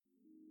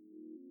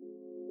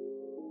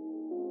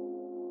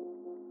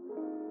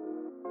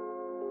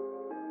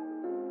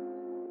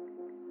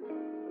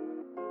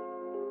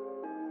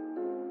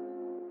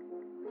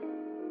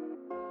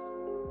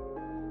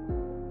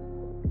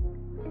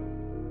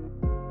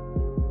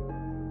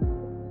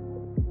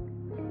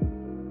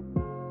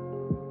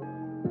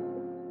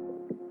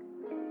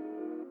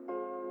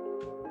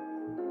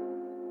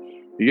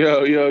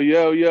Yo, yo,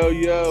 yo, yo,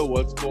 yo.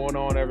 What's going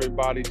on,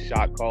 everybody?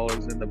 Shot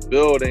callers in the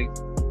building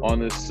on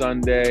this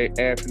Sunday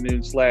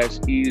afternoon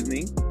 /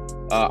 evening.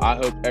 I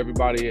hope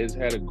everybody has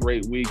had a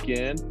great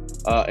weekend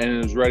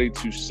and is ready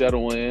to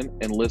settle in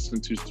and listen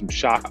to some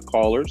shot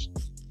callers.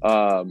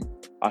 I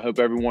hope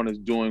everyone is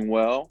doing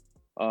well.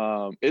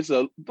 It's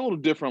a little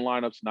different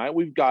lineup tonight.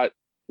 We've got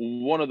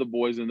one of the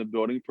boys in the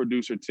building,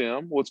 producer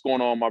Tim. What's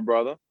going on, my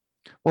brother?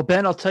 Well,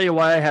 Ben, I'll tell you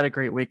why I had a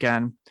great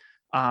weekend.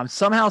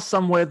 Somehow,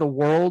 some way, the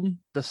world,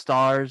 the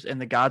stars, and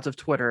the gods of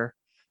Twitter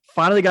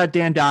finally got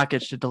Dan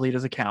Dockich to delete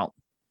his account.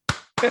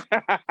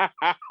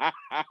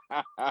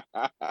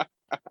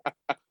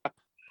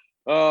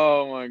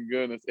 Oh my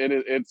goodness!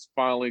 It's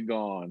finally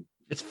gone.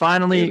 It's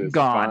finally It is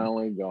gone.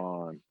 finally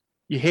gone.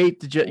 You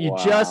hate to you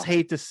just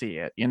hate to see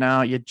it. You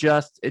know, it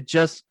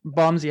just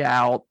bums you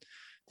out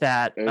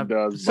that It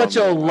does such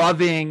bum a me out.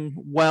 loving,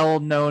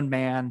 well-known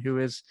man who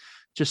is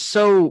just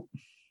so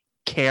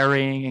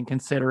caring and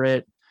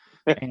considerate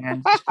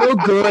and so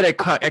good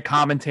at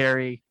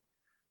commentary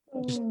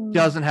just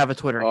doesn't have a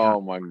Twitter account.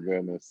 Oh my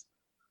goodness.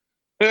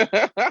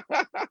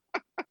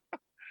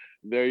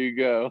 There you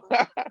go.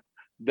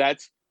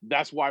 That's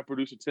why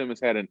producer Tim has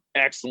had an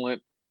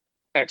excellent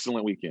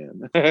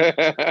weekend.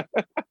 As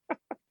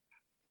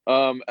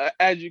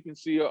you can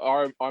see,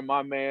 our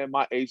my man,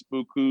 my ace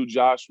buku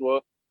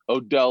Joshua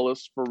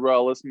Odellis,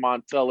 Forellis,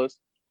 Montellus,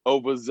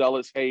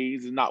 Overzealous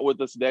Hayes is not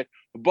with us today,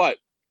 but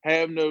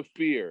have no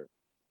fear.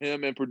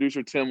 Him and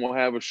producer Tim will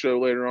have a show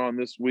later on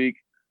this week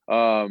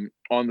on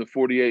the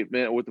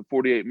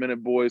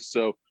 48-minute boys.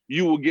 So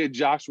you will get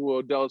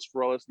Joshua Odellis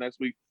Forellis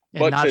next week.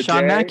 And not today,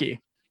 Sean Mackey.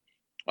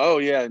 Oh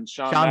yeah, and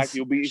Sean Mackey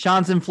will be.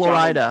 Sean's in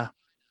Florida.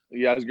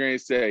 Yeah, I was going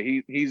to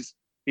say he's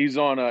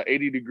on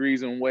 80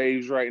 degrees and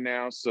waves right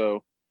now.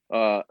 So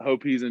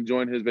hope he's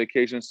enjoying his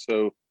vacation.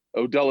 So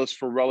Odellis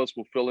Forellis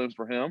will fill in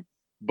for him.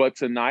 But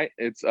tonight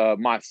it's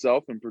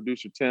myself and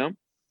producer Tim.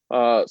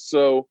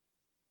 So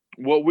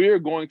what we are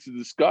going to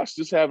discuss,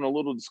 just having a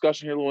little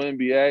discussion here, a little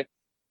NBA.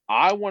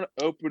 I want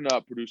to open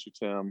up, producer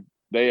Tim.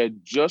 They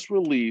had just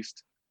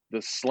released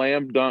the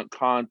slam dunk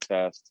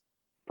contest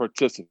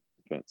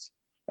participants.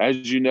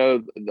 As you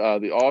know,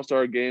 the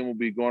All-Star game will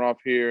be going off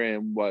here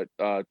in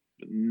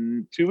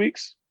 2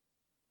 weeks?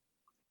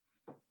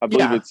 I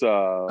believe it's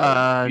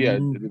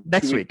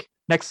next week,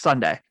 next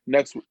Sunday.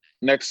 Next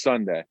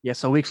Sunday. Yeah,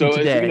 so a week from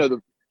today.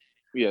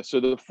 So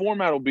the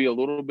format will be a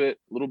little bit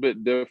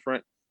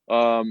different.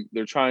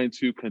 They're trying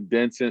to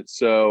condense it,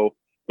 so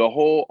the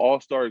whole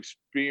All-Star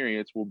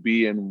experience will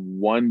be in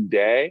one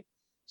day.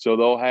 So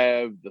they'll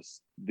have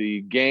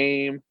the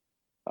game.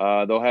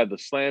 They'll have the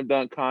slam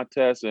dunk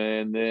contest,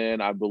 and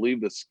then I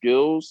believe the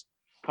skills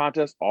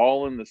contest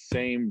all in the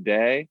same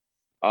day,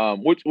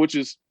 which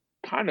is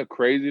kind of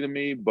crazy to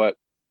me. But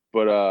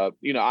I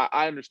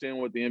understand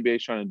what the NBA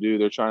is trying to do.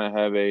 They're trying to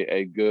have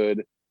a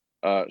good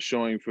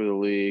showing for the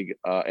league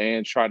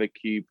and try to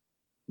keep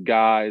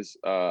guys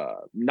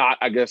not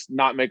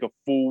make a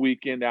full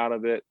weekend out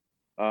of it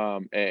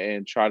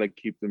and try to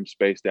keep them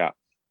spaced out.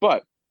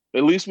 But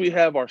at least we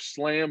have our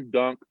slam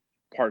dunk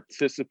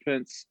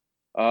participants.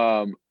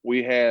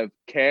 We have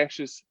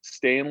Cassius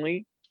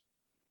Stanley,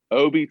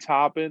 Obi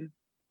Toppin,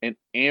 and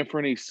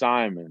Anthony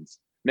Simons.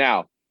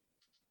 Now,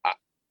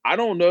 I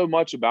don't know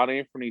much about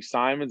Anthony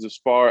Simons as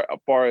far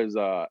as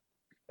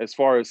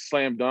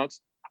slam dunks.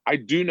 I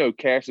do know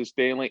Cassius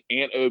Stanley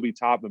and Obi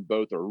Toppin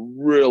both are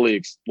really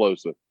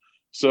explosive.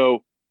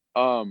 So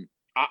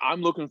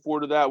I'm looking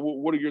forward to that.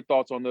 What are your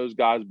thoughts on those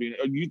guys being?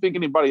 Do you think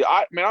anybody?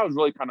 I was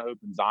really kind of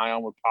hoping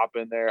Zion would pop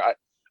in there.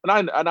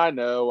 I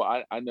know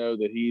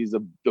that he's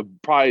the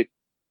probably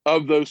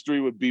of those three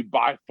would be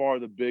by far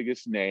the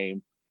biggest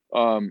name.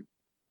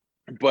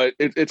 But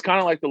it's kind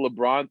of like the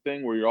LeBron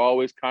thing where you're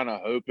always kind of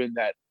hoping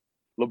that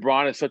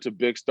LeBron is such a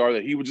big star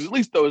that he would just at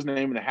least throw his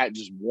name in the hat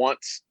just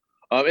once.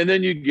 And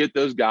then you get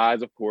those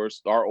guys, of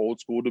course, our old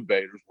school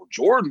debaters. Well,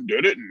 Jordan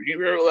did it, and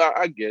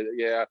I get it.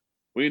 Yeah,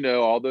 we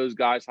know all those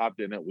guys hopped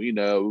in it. We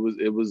know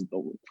it was.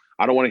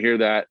 I don't want to hear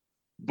that,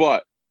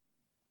 but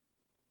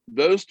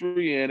those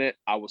three in it.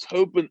 I was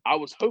hoping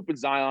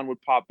Zion would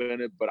pop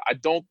in it, but I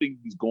don't think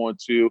he's going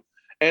to.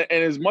 And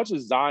as much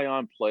as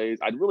Zion plays,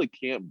 I really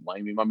can't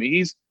blame him. I mean,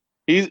 he's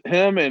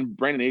him and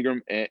Brandon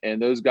Ingram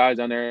and those guys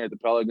down there at the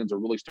Pelicans are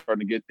really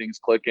starting to get things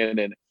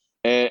clicking,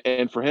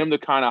 and for him to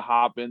kind of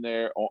hop in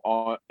there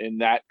in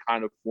that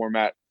kind of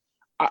format,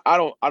 I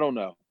don't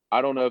know.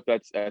 I don't know if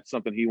that's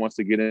something he wants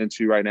to get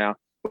into right now.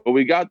 But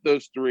we got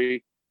those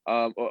three.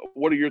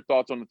 What are your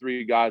thoughts on the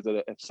three guys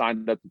that have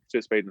signed up to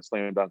participate in the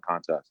slam dunk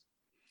contest?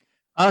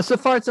 So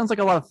far, it sounds like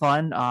a lot of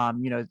fun.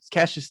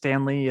 Cassius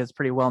Stanley is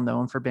pretty well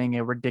known for being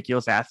a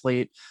ridiculous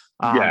athlete.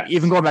 Yes.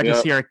 Even going back to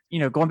Sierra,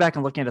 going back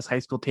and looking at his high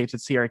school tapes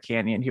at Sierra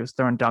Canyon, he was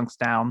throwing dunks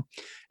down.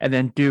 And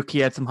then Duke, he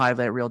had some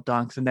highlight reel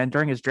dunks. And then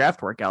during his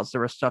draft workouts, there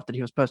was stuff that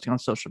he was posting on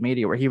social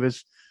media where he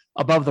was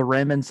above the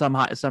rim and some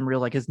real,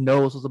 like his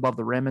nose was above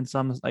the rim and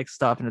some like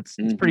stuff. And it's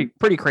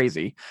pretty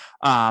crazy.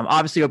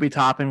 Obviously, Obi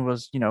Toppin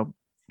was,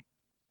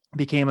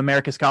 became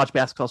America's college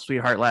basketball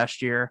sweetheart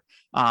last year.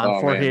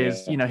 for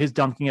his, his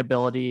dunking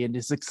ability and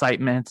his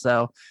excitement.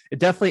 So it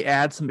definitely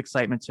adds some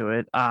excitement to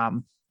it.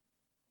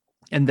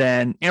 And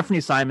then Anthony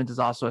Simons is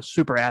also a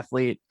super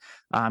athlete.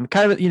 Kind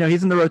of,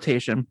 he's in the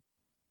rotation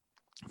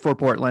for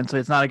Portland. So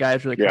it's not a guy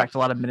who's really cracked a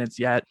lot of minutes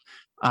yet.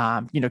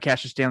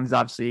 Cassius Stanley's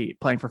obviously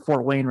playing for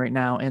Fort Wayne right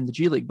now in the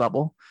G League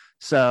bubble.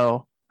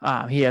 So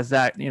he has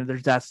that,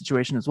 there's that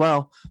situation as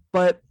well.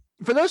 But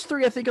for those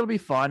three, I think it'll be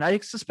fun. I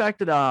suspect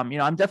that,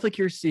 I'm definitely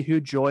curious to see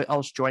who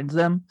else joins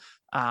them.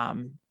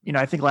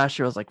 I think last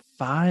year was like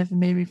five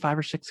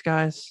or six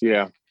guys.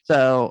 Yeah.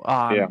 So,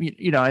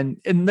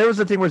 and there was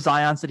a thing where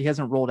Zion said he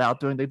hasn't rolled out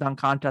doing the dunk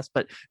contest,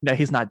 but no,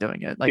 he's not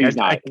doing it. Like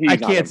I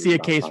can't see a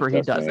case where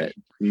he does it.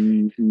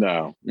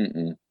 No.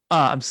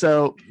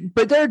 So,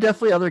 but there are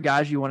definitely other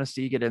guys you want to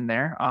see get in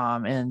there.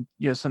 And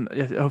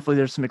hopefully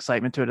there's some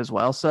excitement to it as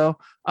well. So,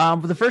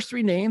 for the first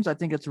three names, I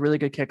think it's a really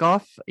good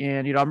kickoff,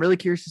 and I'm really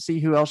curious to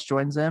see who else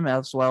joins them,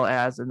 as well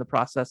as in the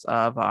process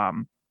of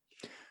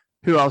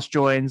who else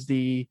joins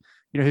the.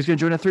 Who's going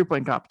to join a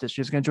 3-point competition?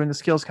 Who's going to join the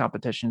skills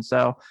competition?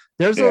 So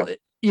there's it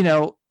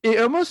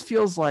almost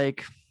feels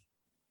like,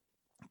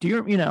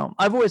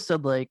 I've always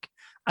said, like,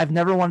 I've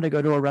never wanted to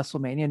go to a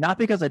WrestleMania, not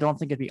because I don't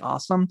think it'd be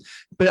awesome,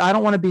 but I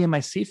don't want to be in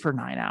my seat for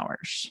 9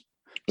 hours.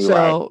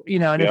 So,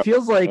 and it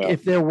feels like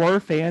if there were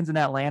fans in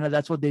Atlanta,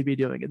 that's what they'd be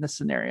doing in this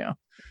scenario.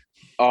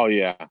 Oh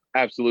yeah,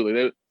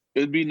 absolutely.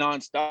 It'd be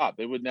nonstop.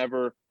 They would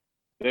never,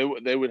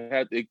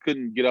 they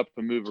couldn't get up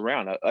and move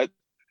around.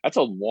 That's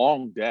a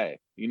long day.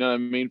 You know what I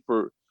mean?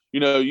 For,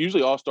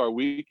 usually All-Star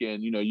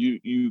weekend,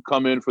 you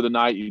come in for the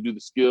night, you do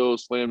the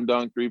skills, slam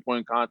dunk,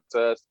 3-point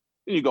contest,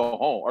 then you go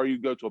home, or you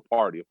go to a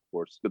party, of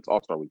course. It's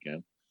All-Star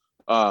weekend.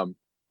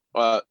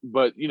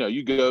 But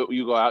you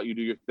go out, you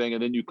do your thing,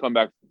 and then you come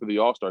back for the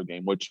All-Star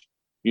game, which,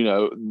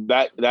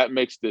 that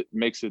makes it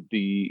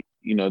the,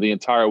 the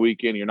entire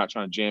weekend. You're not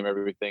trying to jam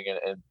everything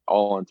and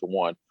all into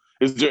one.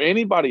 Is there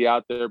anybody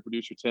out there,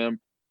 producer Tim,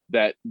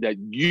 that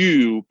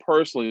you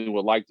personally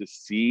would like to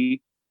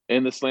see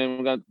in the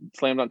slam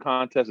dunk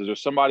contest? Is there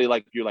somebody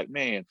like you're like,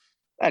 man,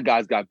 that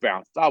guy's got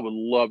bounce? I would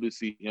love to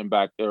see him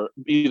back there,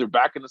 either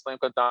back in the slam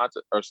dunk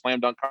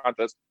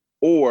contest,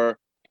 or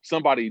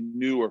somebody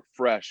new or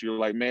fresh. You're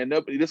like, man,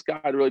 this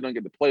guy really doesn't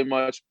get to play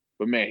much,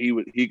 but man,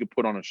 he could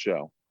put on a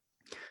show.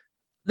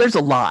 There's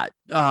a lot.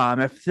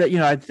 I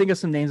think of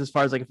some names as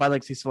far as, like, if I'd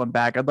like to see someone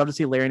back, I'd love to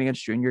see Larry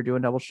Nance Jr. do a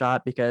double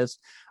shot, because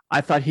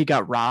I thought he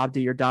got robbed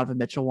the year Donovan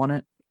Mitchell won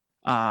it.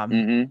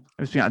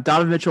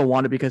 Donovan Mitchell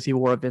won it because he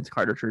wore a Vince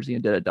Carter jersey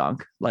and did a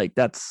dunk. Like,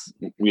 that's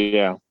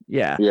yeah.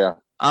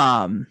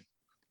 I'd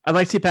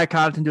like to see Pat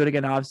Connaughton do it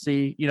again.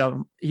 Obviously,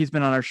 he's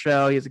been on our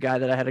show. He's a guy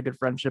that I had a good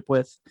friendship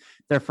with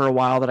there for a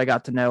while, that I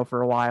got to know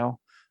for a while.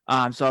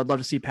 So I'd love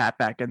to see Pat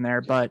back in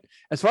there. But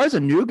as far as a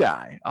new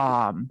guy,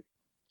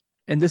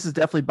 and this is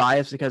definitely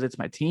biased because it's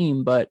my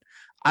team, but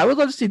I would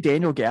love to see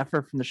Daniel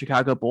Gafford from the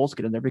Chicago Bulls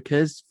get in there,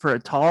 because for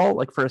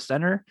a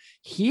center,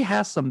 he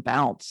has some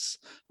bounce.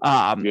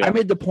 I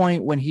made the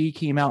point when he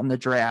came out in the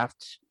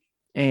draft,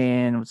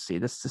 and let's see,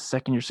 this is the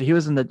second year. So he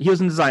was in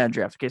the Zion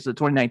draft. Okay, so the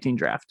 2019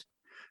 draft.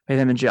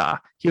 Him and Ja.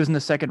 He was in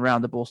the second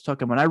round. The Bulls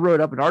took him. When I wrote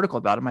up an article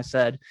about him, I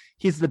said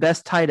he's the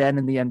best tight end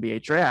in the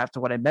NBA draft.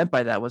 And what I meant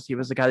by that was he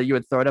was the guy that you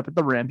would throw it up at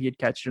the rim, he'd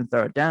catch it and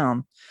throw it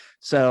down.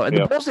 So, and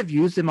the Bulls have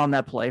used him on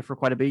that play for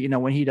quite a bit.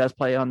 When he does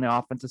play on the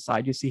offensive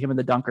side, you see him in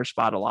the dunker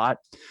spot a lot.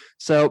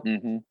 So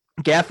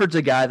Gafford's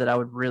a guy that I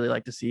would really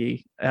like to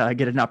see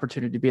get an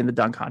opportunity to be in the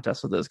dunk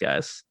contest with those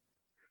guys.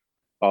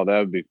 Oh, that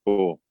would be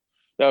cool.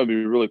 That would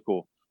be really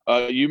cool.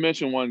 You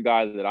mentioned one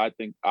guy that I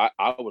think I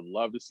would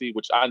love to see,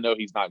 which I know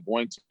he's not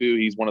going to.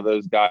 He's one of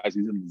those guys. He's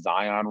in the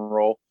Zion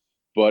role,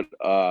 but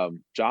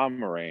Ja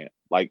Morant.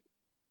 Like,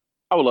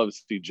 I would love to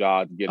see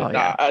Ja get it.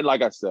 Now,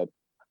 like I said,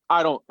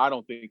 I don't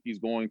think he's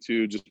going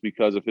to, just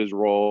because of his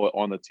role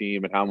on the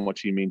team and how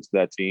much he means to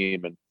that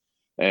team,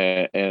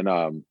 and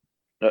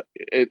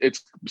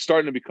it's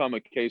starting to become a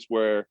case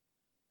where,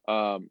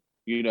 Zach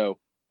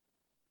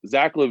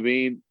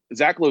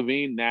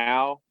LaVine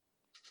now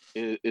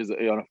is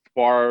on a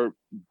far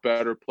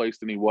better place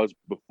than he was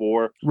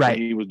before. Right.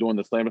 He was doing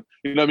the slam.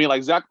 You know what I mean?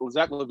 Like, Zach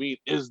LaVine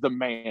is the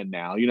man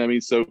now. You know what I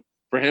mean? So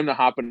for him to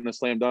hop in the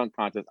slam dunk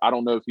contest, I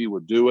don't know if he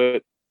would do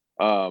it.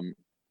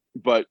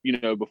 But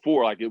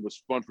before, like, it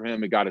was fun for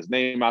him. It got his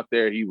name out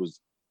there. He's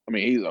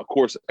of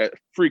course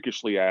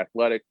freakishly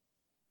athletic.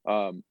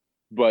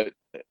 But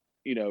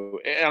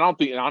and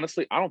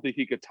honestly, I don't think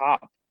he could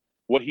top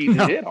what he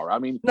did. Or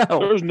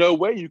there's no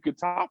way you could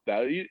top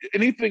that.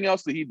 Anything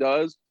else that he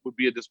does would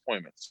be a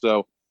disappointment.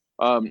 So,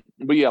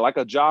 but yeah, like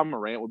a Ja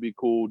Morant would be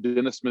cool.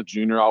 Dennis Smith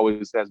Jr.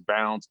 always has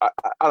bounce. I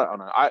don't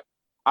know.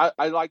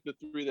 I like the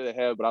three that they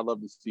have, but I'd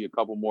love to see a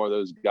couple more of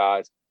those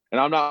guys.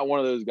 And I'm not one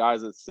of those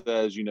guys that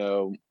says,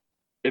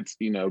 it's,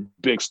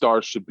 big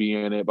stars should be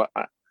in it. But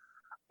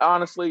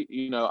honestly,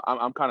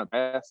 I'm kind of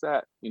past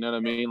that. You know what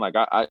I mean? Like,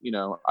 I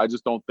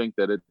just don't think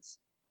that it's,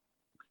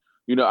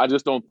 I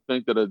just don't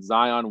think that a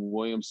Zion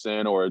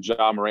Williamson or a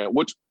Ja Morant,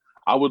 which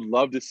I would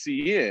love to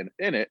see in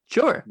it.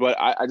 Sure. But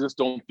I just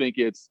don't think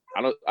it's,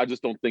 I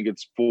just don't think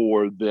it's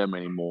for them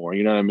anymore.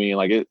 You know what I mean?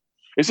 Like,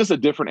 it's just a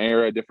different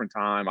era, a different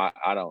time. I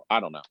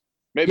don't know.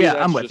 Maybe Yeah,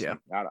 that's I'm with just you.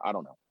 I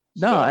don't know.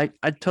 No, So,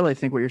 I totally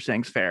think what you're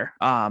saying is fair.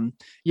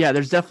 Yeah,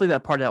 there's definitely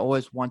that part that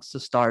always wants the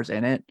stars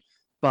in it,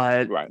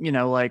 but right.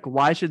 like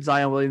why should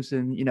Zion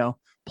Williamson,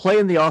 play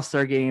in the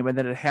All-Star game and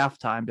then at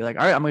halftime be like,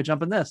 all right, I'm gonna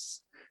jump in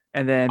this,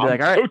 and then be I'm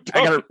like, all right, so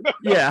I gotta, done.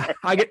 yeah,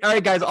 all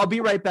right, guys, I'll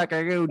be right back.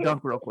 I gotta go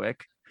dunk real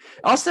quick.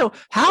 Also,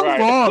 how Right.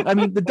 long? I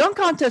mean, the dunk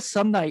contest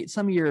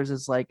some years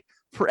is like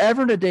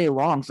forever and a day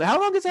long. So how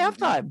long is Mhm.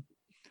 halftime?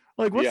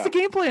 Like, what's the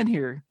Yeah. game plan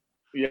here?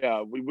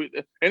 Yeah.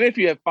 And if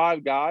you have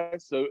 5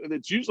 guys, so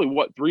it's usually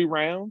what, 3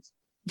 rounds?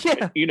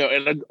 Yeah.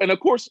 And of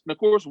course,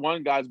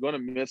 one guy's going to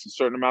miss a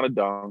certain amount of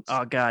dunks.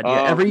 Oh God,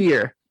 yeah. Every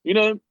year. You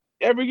know,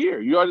 every year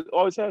you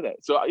always have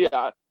that. So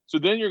yeah. So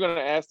then you're going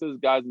to ask those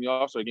guys in the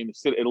All-Star game to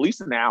sit at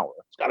least an hour.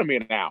 It's got to be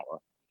an hour,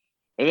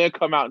 and then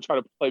come out and try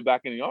to play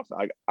back in the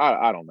All-Star.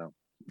 I don't know.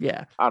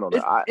 Yeah. I don't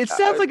know. It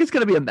sounds like it's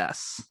going to be a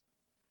mess.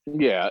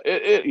 Yeah.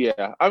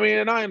 Yeah. I mean,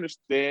 and I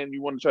understand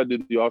you want to try to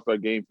do the All-Star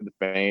game for the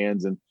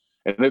fans, and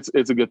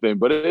it's a good thing,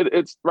 but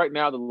it's right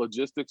now the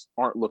logistics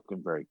aren't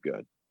looking very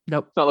good.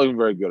 Nope. It's not looking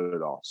very good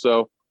at all.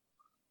 So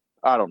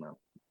I don't know.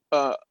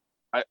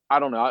 I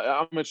don't know.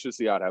 I'm interested to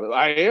see how it happens.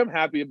 I am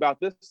happy about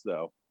this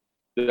though,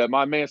 that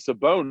my man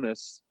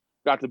Sabonis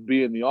got to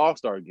be in the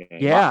All-Star game.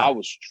 Yeah. I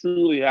was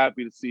truly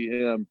happy to see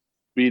him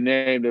be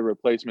named a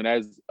replacement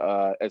as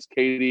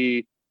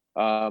KD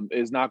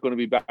is not going to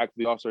be back to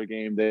the All-Star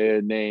game. They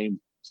had named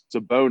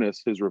Sabonis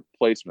his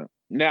replacement.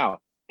 Now,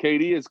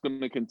 KD is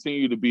going to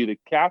continue to be the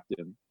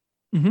captain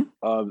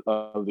of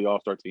the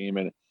All-Star team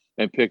and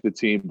pick the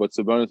team, but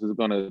Sabonis is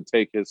going to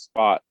take his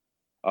spot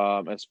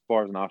as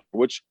far as an Oscar,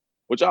 which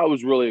I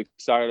was really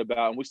excited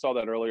about. And we saw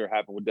that earlier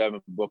happen with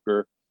Devin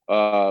Booker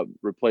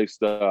replaced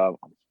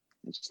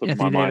slipped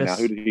my mind now.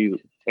 Who did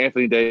he?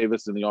 Anthony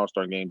Davis in the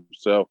All-Star game.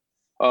 So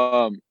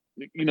to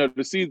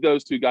see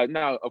those two guys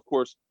now, of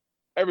course,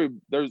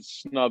 there's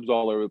snubs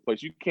all over the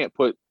place. You can't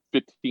put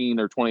 15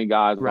 or 20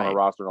 guys on a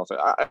roster and all say,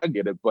 I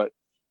get it, but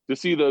to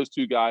see those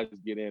two guys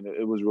get in,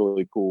 it was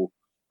really cool.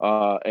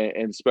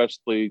 And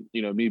especially,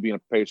 me being a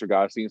Pacer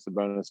guy, seeing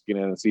Sabonis get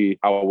in and see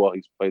how well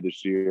he's played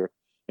this year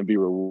and be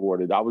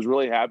rewarded. I was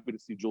really happy to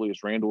see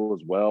Julius Randle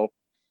as well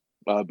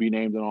be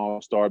named an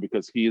All-Star,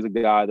 because he is a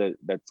guy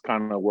that's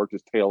kind of worked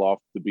his tail off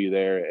to be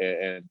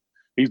there, and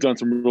he's done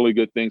some really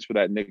good things for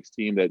that Knicks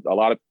team that a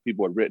lot of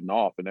people had written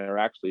off, and they're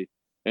actually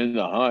in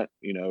the hunt,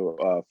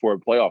 for a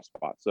playoff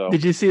spot. So,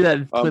 did you see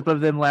that clip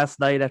of them last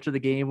night after the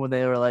game when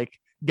they were like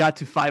got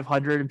to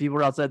 500 and people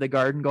were outside the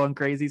Garden going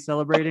crazy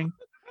celebrating?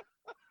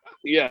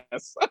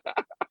 Yes.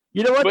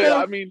 You know what? But,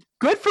 though? I mean,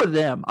 good for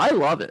them. I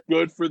love it.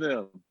 Good for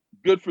them.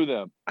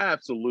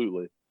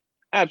 Absolutely.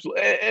 And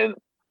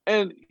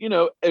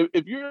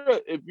if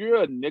you're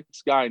a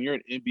Knicks guy and you're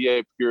an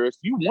NBA purist,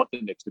 you want the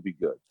Knicks to be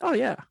good. Oh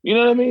yeah. You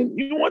know what I mean?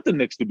 You want the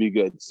Knicks to be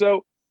good.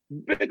 So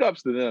big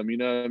ups to them. You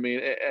know what I mean?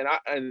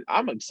 And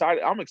I'm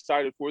excited. I'm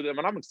excited for them,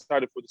 and I'm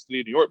excited for the city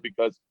of New York,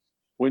 because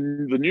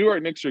when the New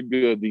York Knicks are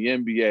good, the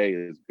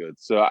NBA is good.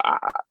 So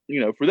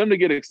for them to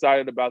get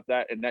excited about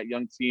that and that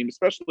young team,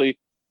 especially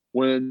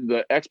when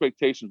the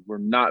expectations were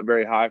not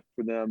very high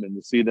for them, and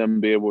to see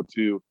them be able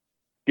to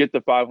get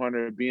the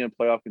 500, be in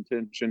playoff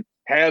contention,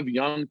 have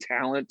young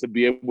talent to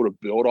be able to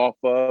build off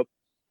of,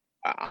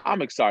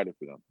 I'm excited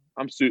for them.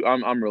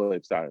 I'm really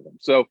excited for them.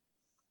 So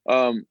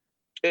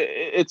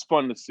it's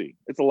fun to see.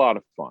 It's a lot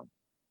of fun.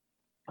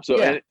 So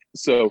yeah.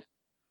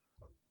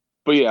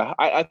 But yeah,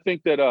 I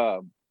think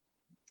that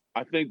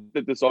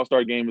this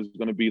All-Star game is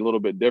going to be a little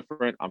bit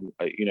different.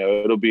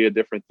 It'll be a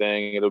different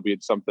thing. It'll be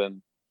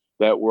something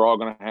that we're all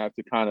going to have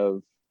to kind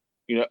of,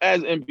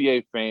 as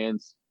NBA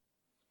fans,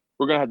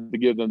 we're going to have to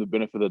give them the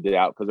benefit of the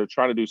doubt, because they're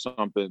trying to do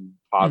something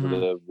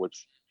positive,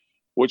 which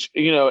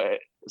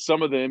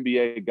some of the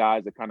NBA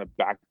guys that kind of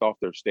backed off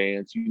their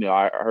stance.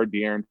 I heard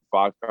De'Aaron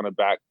Fox kind of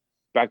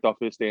backed off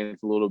his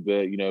stance a little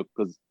bit,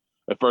 because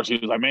at first he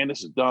was like, man,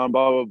 this is dumb,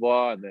 blah, blah,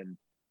 blah. And then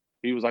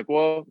he was like,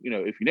 well,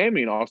 if you name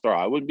me an All-Star,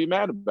 I wouldn't be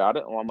mad about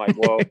it. And I'm like,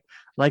 well,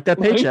 like that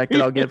paycheck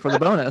that I'll get for the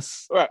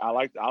bonus. Right. I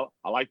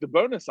like the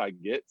bonus I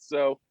get.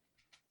 So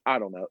I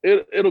don't know.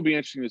 It'll be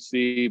interesting to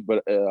see,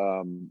 but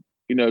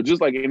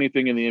just like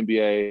anything in the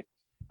NBA,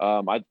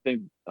 I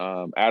think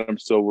Adam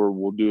Silver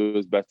will do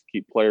his best to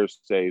keep players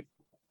safe,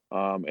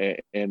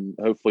 and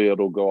hopefully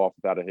it'll go off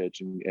without a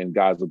hitch, and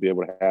guys will be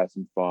able to have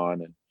some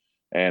fun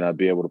and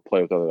be able to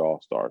play with other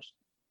All-Stars.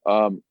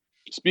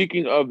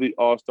 Speaking of the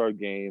All-Star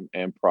game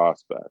and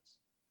prospects,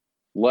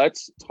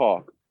 let's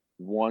talk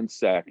 1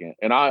 second.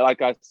 And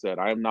like I said,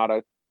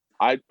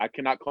 I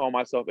cannot call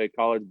myself a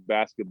college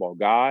basketball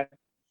guy,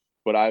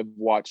 but I've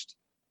watched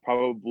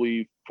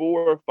probably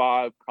 4 or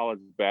 5 college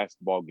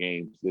basketball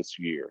games this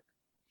year.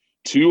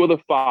 2 of the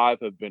 5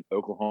 have been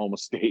Oklahoma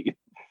State.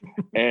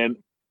 And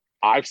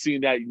I've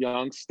seen that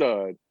young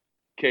stud,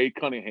 Cade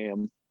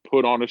Cunningham,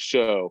 put on a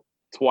show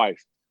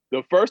twice.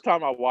 The first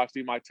time I watched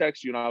him, I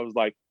texted you and I was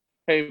like,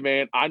 hey,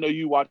 man, I know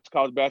you watch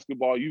college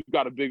basketball. You've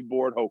got a big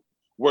board. Oh,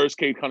 where's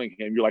Cade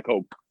Cunningham? You're like,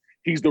 oh,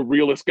 he's the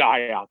realest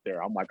guy out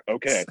there. I'm like,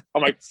 okay.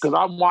 I'm like, because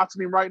I'm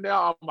watching him right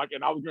now. I'm like,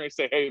 and I was going to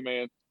say, hey,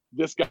 man,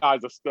 this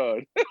guy's a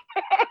stud.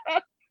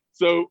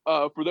 So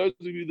for those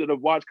of you that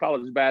have watched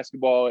college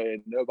basketball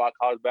and know about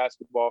college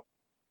basketball,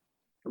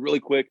 really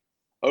quick,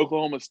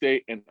 Oklahoma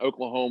State and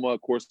Oklahoma,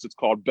 of course, it's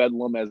called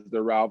Bedlam as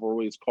their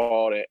rivalry is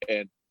called.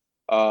 And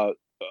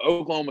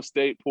Oklahoma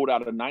State pulled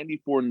out a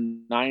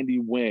 94-90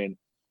 win.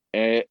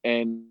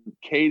 And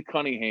Cade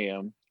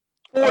Cunningham,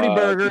 40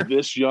 burger.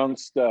 This young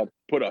stud,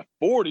 put a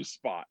 40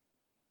 spot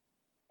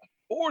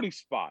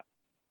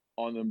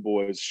on them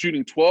boys,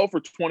 shooting 12 for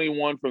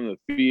 21 from the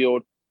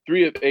field,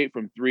 3 of 8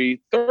 from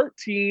 3,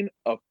 13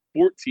 of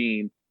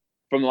 14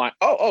 from the line.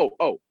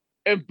 Oh.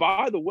 And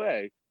by the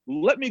way,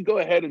 let me go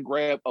ahead and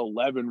grab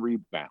 11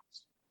 rebounds.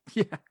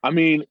 Yeah. I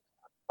mean,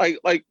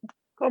 like,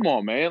 come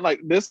on, man.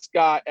 Like, this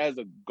guy as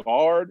a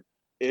guard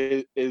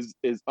is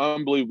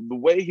unbelievable. The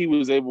way he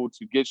was able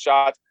to get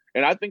shots.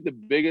 And I think the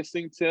biggest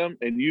thing, Tim,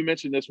 and you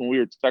mentioned this when we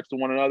were texting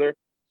one another,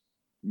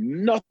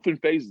 nothing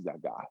phases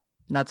that guy.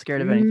 Not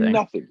scared of anything.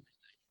 Nothing.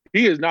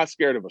 He is not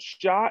scared of a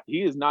shot.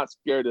 He is not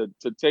scared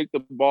to take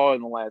the ball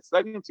in the last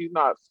seconds. He's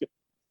not.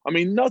 I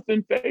mean,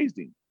 nothing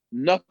phasing.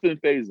 Nothing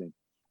phasing.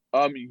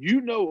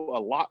 You know a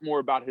lot more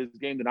about his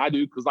game than I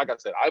do because, like I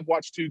said, I've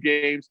watched 2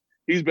 games.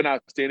 He's been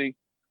outstanding.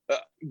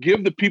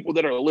 Give the people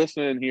that are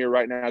listening here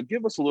right now,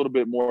 give us a little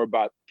bit more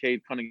about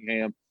Cade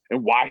Cunningham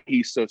and why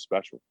he's so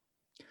special.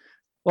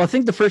 Well, I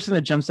think the first thing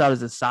that jumps out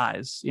is his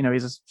size. You know,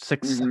 he's a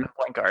 6'7"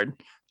 point guard.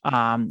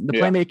 The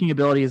playmaking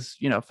ability is,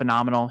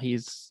 phenomenal.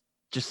 He's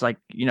just like,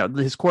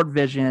 his court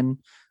vision,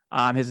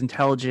 his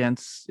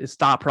intelligence, his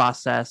thought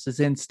process, his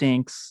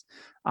instincts.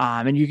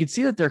 And you can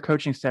see that their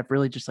coaching staff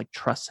really just like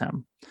trusts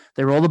him.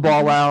 They roll the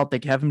ball out.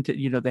 They have him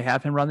they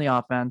have him run the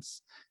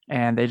offense,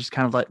 and they just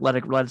kind of let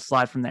it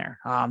slide from there.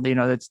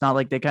 It's not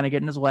like they kind of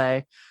get in his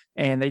way,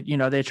 and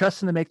they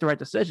trust him to make the right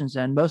decisions.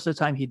 And most of the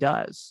time he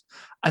does.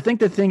 I think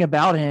the thing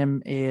about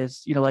him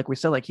is, like we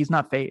said, like he's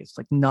not phased,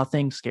 like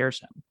nothing scares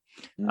him.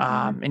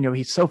 And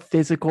he's so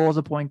physical as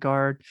a point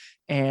guard.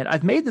 And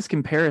I've made this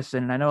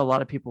comparison, and I know a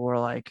lot of people were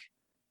like,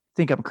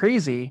 think I'm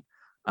crazy.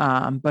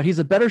 But he's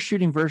a better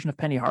shooting version of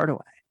Penny Hardaway.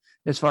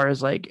 As far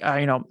as like,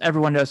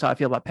 everyone knows how I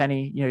feel about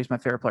Penny. He's my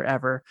favorite player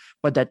ever.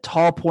 But that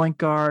tall point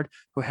guard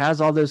who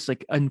has all those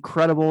like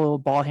incredible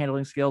ball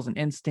handling skills and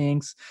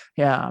instincts.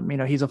 Yeah,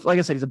 he's like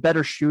I said, he's a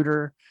better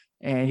shooter,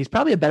 and he's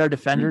probably a better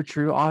defender.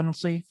 True,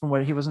 honestly, from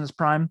what he was in his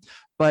prime.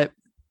 But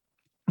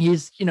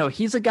he's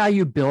a guy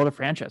you build a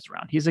franchise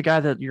around. He's a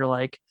guy that you're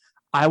like,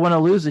 I want to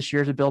lose this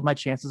year to build my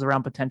chances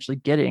around potentially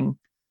getting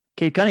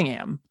Cade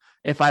Cunningham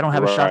if I don't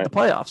have a shot at the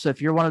playoffs. So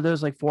if you're one of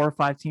those like 4 or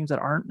 5 teams that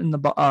aren't in the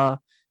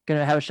going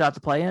to have a shot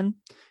to play in,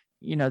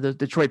 the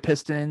Detroit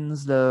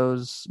Pistons,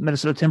 those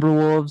Minnesota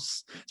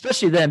Timberwolves,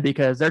 especially them,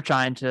 because they're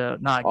trying to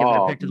not give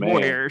their pick to the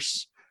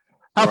Warriors.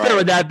 How fair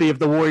would that be if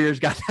the Warriors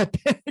got that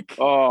pick?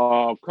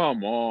 Oh,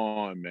 come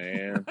on,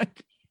 man.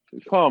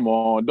 Come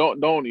on.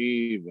 Don't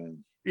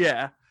even.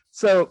 Yeah.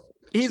 So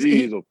he's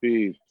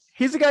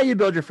a guy you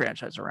build your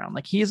franchise around.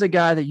 Like, he's a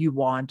guy that you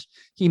want.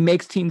 He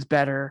makes teams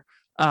better.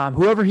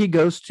 Whoever he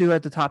goes to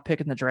at the top pick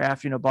in the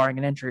draft, barring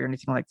an injury or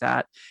anything like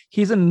that,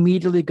 he's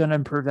immediately going to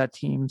improve that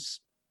team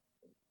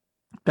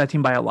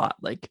by a lot.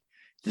 Like,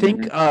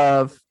 think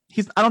of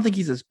I don't think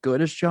he's as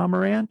good as Ja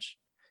Morant.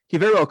 He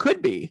very well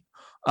could be.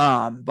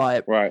 But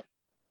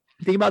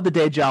think about the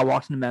day Ja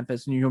walked into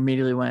Memphis and you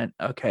immediately went,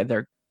 okay,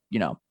 they're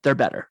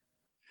better.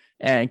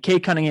 And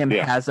Cade Cunningham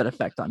has that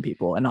effect on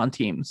people and on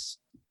teams.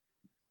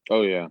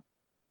 Oh yeah.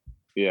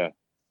 Yeah.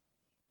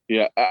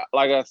 Yeah,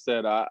 like I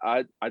said,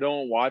 I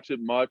don't watch it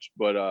much,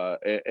 but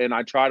and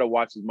I try to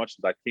watch as much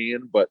as I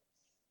can. But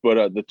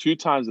the 2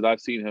 times that I've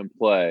seen him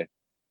play,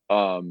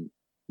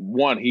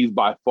 one, he's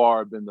by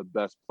far been the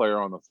best player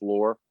on the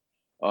floor,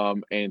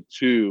 and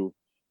 2,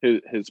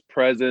 his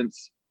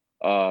presence,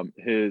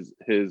 his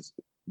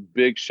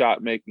big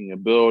shot making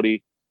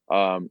ability,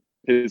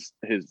 his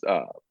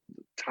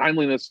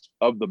timeliness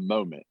of the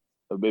moment,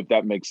 if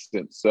that makes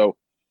sense. So,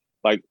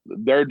 like,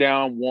 they're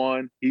down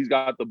 1, he's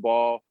got the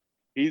ball.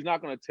 He's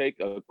not going to take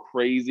a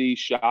crazy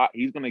shot.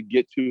 He's going to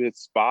get to his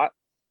spot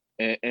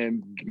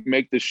and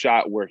make the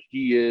shot where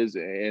he is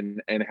and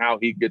how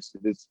he gets to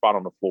his spot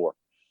on the floor.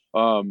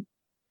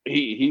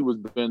 He was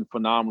been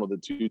phenomenal the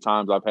 2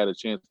 times I've had a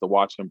chance to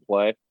watch him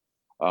play.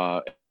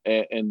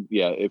 And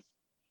yeah,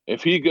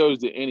 if he goes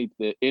to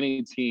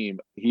any team,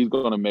 he's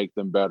going to make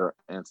them better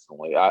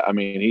instantly. I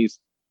mean, he's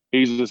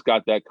just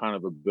got that kind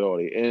of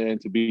ability, and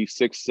to be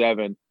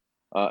 6'7".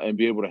 And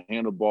be able to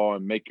handle the ball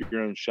and make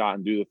your own shot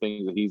and do the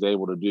things that he's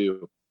able to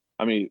do.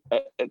 I mean,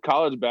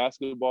 college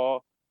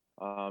basketball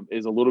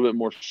is a little bit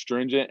more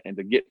stringent, and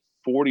to get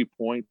 40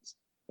 points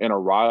in a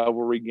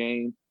rivalry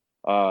game,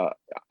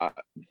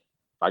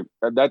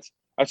 that's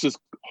just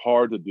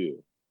hard to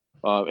do.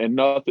 And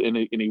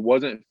he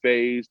wasn't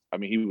phased. I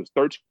mean, he was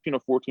 13 or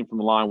 14 from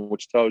the line,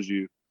 which tells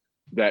you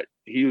that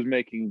he was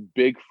making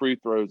big free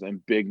throws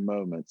and big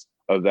moments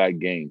of that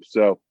game.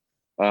 So,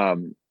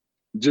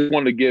 just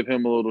wanted to give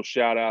him a little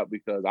shout out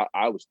because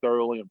I was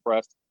thoroughly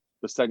impressed.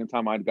 the second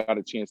time I got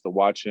a chance to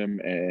watch him,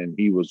 and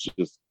he was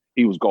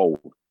gold.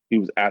 He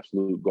was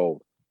absolute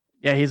gold.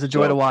 Yeah, he's a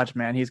joy to watch,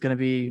 man. He's going to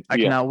be. I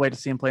cannot wait to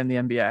see him play in the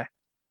NBA.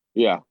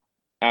 Yeah,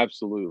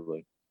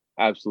 absolutely.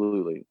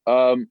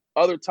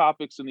 Other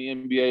topics in the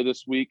NBA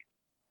this week.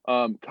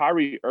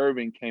 Kyrie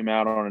Irving came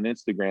out on an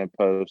Instagram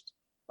post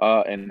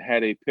and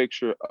had a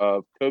picture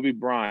of Kobe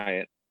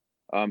Bryant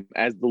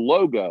as the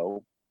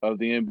logo of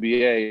the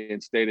NBA,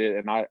 and stated,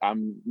 and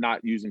I'm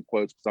not using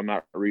quotes because I'm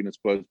not reading his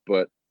quotes,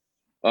 but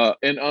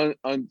and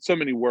on so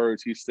many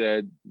words, he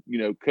said,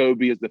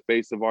 Kobe is the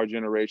face of our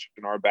generation,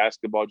 our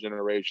basketball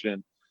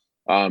generation.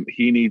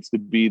 He needs to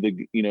be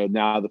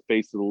now the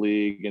face of the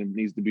league and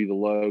needs to be the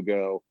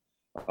logo.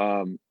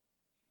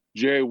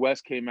 Jerry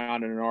West came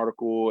out in an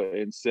article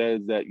and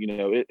says that,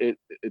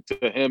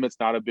 to him, it's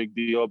not a big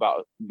deal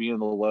about being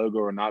the logo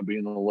or not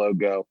being the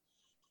logo.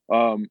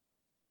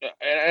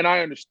 And I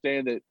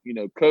understand that,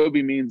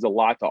 Kobe means a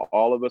lot to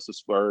all of us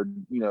as far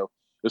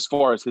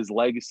as his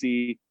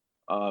legacy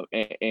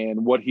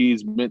and what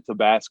he's meant to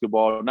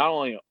basketball, not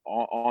only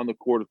on the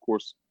court, of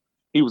course,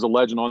 he was a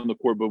legend on the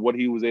court, but what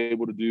he was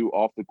able to do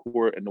off the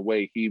court and the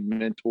way he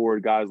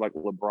mentored guys like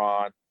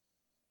LeBron,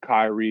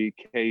 Kyrie,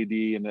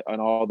 KD,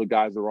 and all the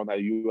guys that were on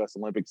that U.S.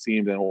 Olympic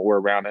team and were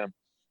around him.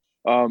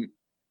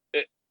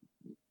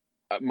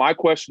 My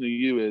question to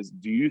you is,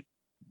 do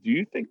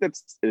you think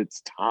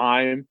it's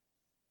time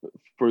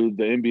for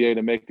the NBA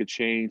to make a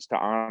change to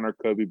honor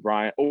Kobe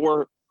Bryant,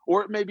 or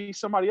it may be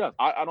somebody else?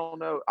 I don't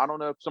know. I don't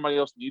know if somebody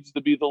else needs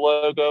to be the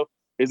logo.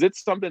 Is it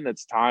something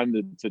that's time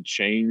to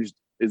change?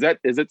 Is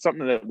it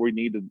something that we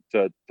need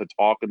to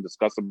talk and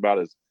discuss about?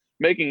 Is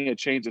making a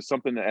change to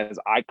something as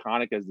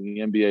iconic as the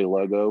NBA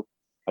logo?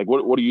 Like,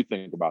 what do you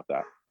think about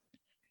that?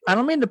 I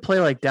don't mean to play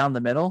like down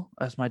the middle,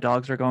 as my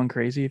dogs are going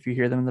crazy if you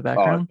hear them in the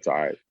background. Oh, it's all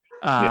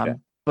right.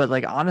 But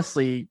like,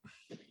 honestly,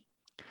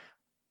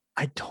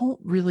 I don't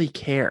really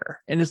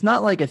care. And it's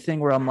not like a thing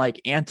where I'm like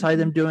anti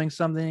them doing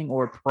something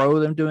or pro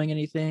them doing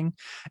anything.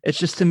 It's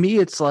just, to me,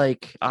 it's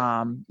like,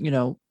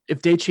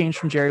 if they change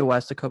from Jerry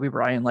West to Kobe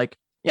Bryant, like,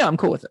 yeah, I'm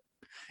cool with it.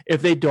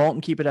 If they don't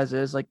and keep it as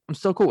is, like, I'm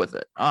still cool with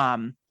it.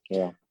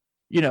 Yeah.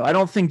 I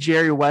don't think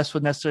Jerry West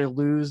would necessarily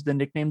lose the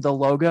nickname, the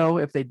logo,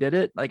 if they did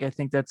it. Like, I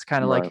think that's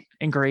kind of like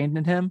ingrained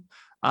in him.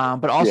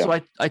 But also,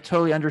 I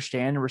totally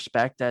understand and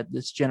respect that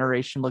this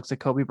generation looks at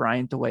Kobe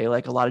Bryant the way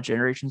like a lot of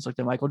generations looked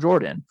at Michael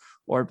Jordan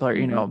or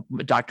player,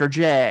 Dr.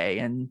 J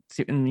and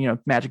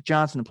Magic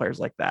Johnson and players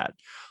like that.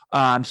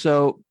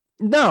 So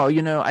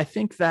no, I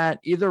think that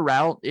either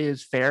route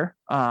is fair.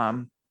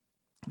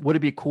 Would it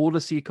be cool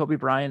to see Kobe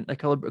Bryant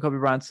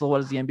silhouette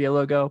as the NBA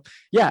logo?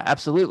 Yeah,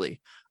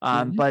 absolutely.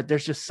 But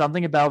there's just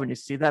something about when you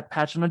see that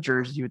patch on a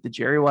jersey with the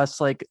Jerry West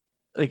like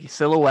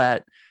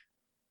silhouette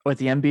with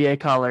the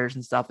NBA colors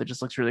and stuff, that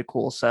just looks really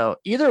cool. So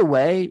either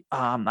way,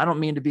 I don't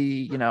mean to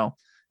be,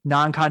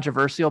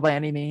 non-controversial by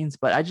any means,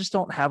 but I just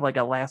don't have like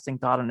a lasting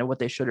thought on what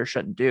they should or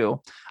shouldn't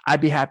do.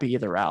 I'd be happy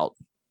either route.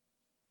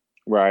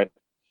 Right.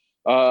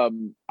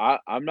 I'm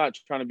not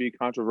trying to be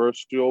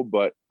controversial,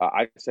 but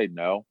I say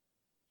no.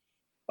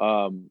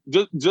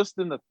 Just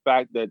in the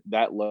fact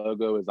that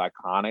logo is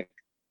iconic.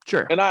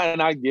 Sure. And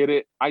I get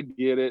it.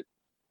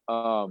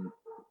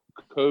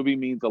 Kobe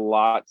means a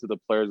lot to the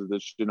players of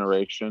this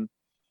generation,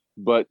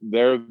 but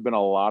there have been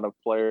a lot of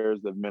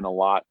players that meant a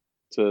lot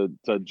to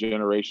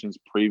generations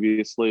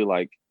previously,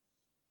 like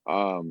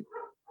Michael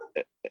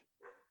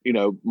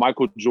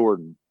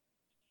Jordan.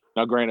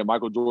 Now, granted,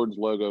 Michael Jordan's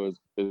logo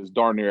is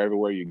darn near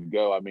everywhere you can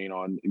go. I mean,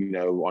 on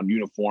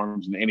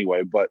uniforms and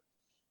anyway, but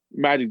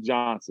Magic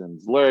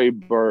Johnson's, Larry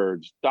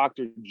Bird's,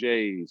 Dr.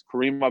 J's,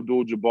 Kareem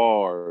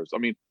Abdul-Jabbar's. I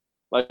mean,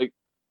 like,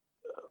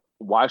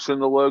 why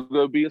shouldn't the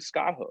logo be a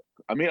skyhook?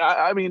 I mean,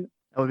 that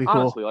would be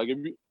honestly, cool. like, if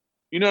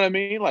you know what I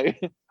mean? Like,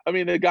 I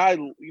mean, the guy,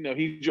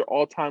 he's your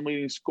all-time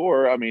leading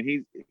scorer. I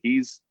mean,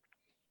 he's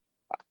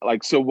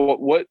like, so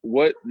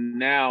what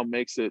now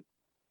makes it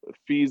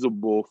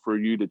feasible for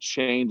you to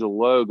change a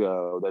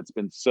logo that's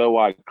been so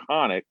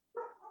iconic?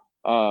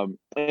 I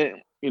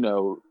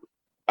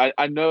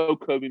know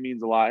Kobe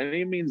means a lot, and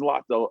he means a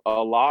lot to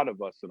a lot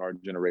of us in our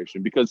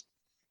generation because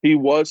he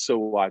was so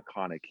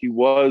iconic. He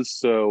was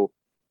so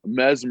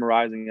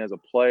mesmerizing as a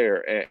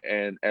player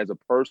and as a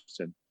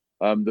person.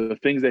 The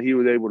things that he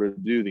was able to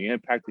do, the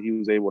impact that he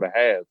was able to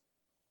have.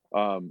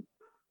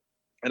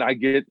 And I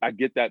get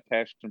that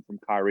passion from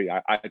Kyrie.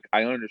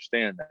 I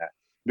understand that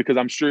because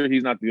I'm sure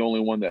he's not the only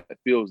one that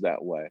feels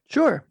that way.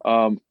 Sure.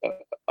 And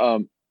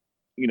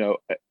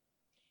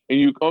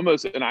you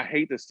almost, and I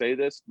hate to say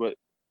this, but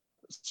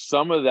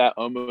some of that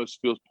almost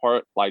feels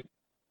kind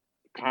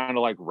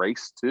of like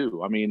race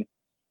too. I mean,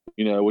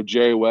 with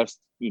Jerry West,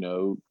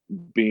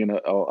 being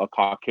a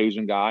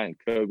Caucasian guy, and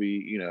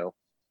Kobe,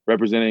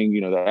 representing,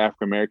 the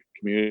African American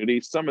community,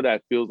 some of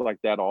that feels like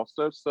that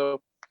also. So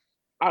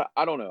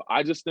I don't know.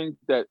 I just think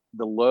that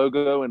the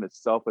logo in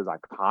itself is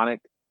iconic.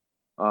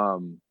 I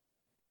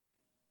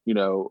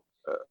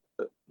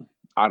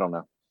don't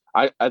know.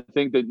 I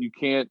think that you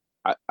can't.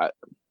 I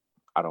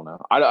don't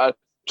know. I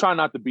try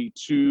not to be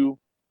too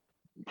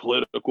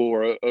political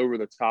or over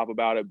the top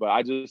about it, but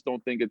I just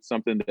don't think it's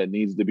something that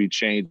needs to be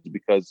changed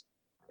because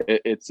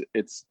it's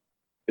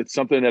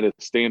something that has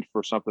stand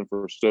for something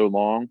for so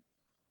long,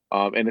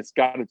 and it's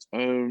got its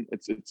own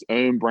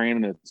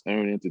brand and its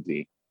own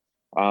entity.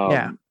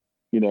 Yeah.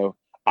 You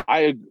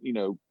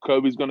know,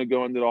 Kobe's going to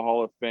go into the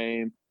Hall of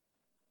Fame.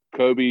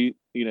 Kobe,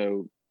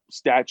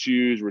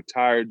 statues,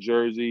 retired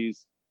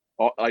jerseys,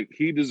 like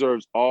he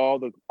deserves all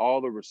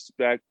the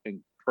respect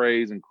and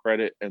praise and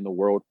credit in the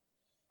world.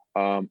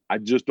 I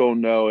just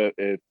don't know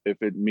if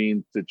it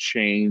means to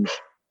change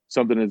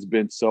something that's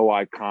been so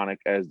iconic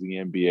as the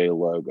NBA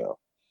logo.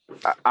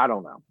 I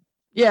don't know.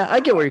 Yeah, I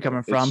get where you're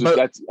coming from,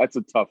 but that's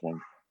a tough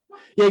one.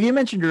 Yeah, you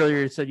mentioned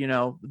earlier, you said,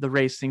 the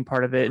racing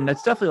part of it. And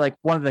that's definitely like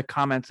one of the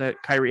comments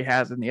that Kyrie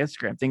has in the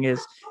Instagram thing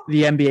is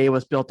the NBA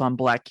was built on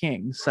Black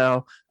kings.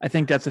 So I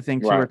think that's the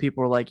thing too, where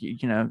people are like,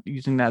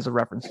 using that as a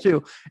reference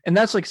too. And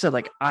that's like I said,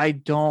 like, I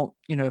don't,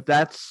 if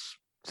that's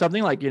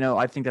something like,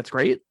 I think that's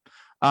great.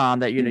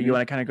 That, you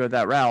want to kind of go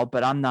that route,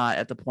 but I'm not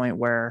at the point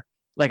where,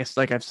 like I've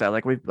said,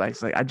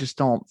 I just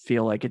don't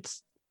feel like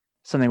it's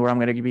something where I'm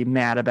going to be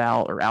mad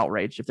about or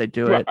outraged if they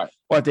do it,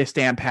 or if they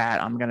stand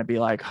pat, I'm going to be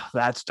like, oh,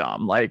 that's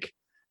dumb. Like,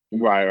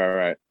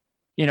 right.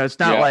 It's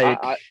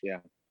not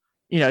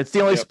it's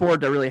the only sport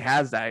that really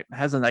hasn't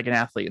like an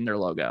athlete in their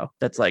logo.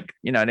 That's like,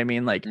 you know what I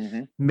mean? Like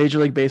Major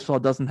League Baseball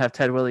doesn't have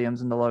Ted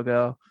Williams in the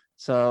logo.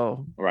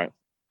 So, right.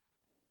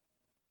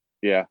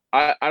 Yeah.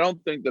 I don't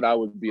think that I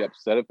would be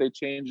upset if they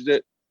changed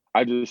it.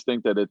 I just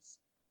think that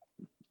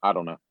I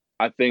don't know.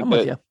 I think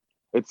that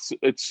it's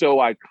so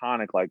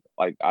iconic. Like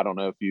I don't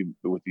know if you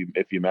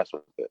mess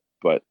with it,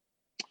 but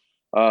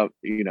I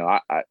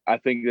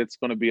think it's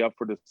going to be up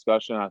for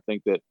discussion.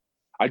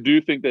 I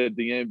do think that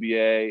the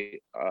NBA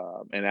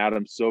and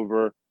Adam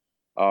Silver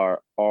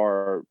are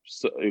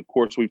of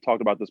course we've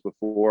talked about this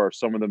before, are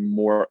some of the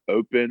more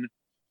open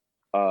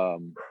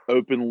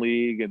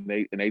league, and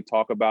they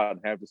talk about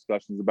and have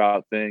discussions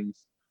about things.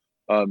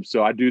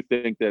 So I do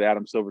think that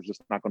Adam Silver's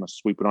just not going to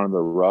sweep it under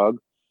the rug.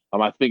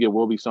 I think it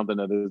will be something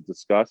that is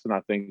discussed, and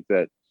I think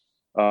that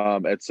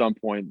at some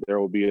point there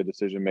will be a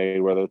decision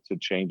made whether to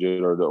change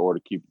it or to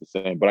keep it the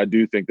same. But I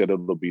do think that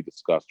it'll be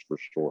discussed for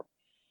sure.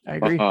 I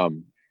agree.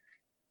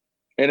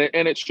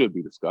 And it should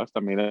be discussed. I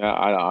mean,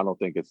 I don't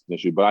think it's an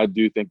issue, but I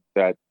do think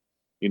that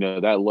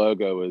that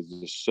logo is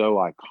just so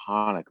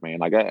iconic, man.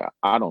 Like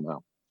I don't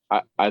know.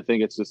 I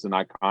think it's just an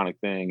iconic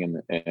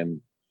thing,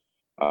 and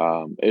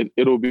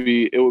it would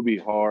be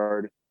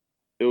hard.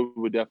 It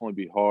would definitely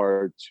be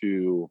hard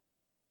to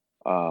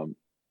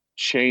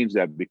change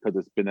that because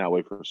it's been that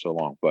way for so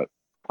long. But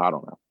I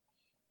don't know.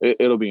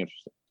 It'll be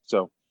interesting.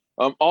 So,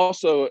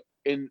 also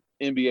in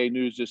NBA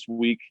news this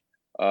week,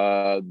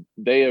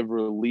 they have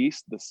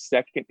released the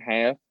second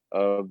half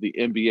of the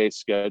NBA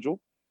schedule,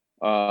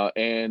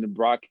 and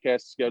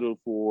broadcast schedule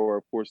for,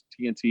 of course,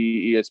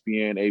 TNT,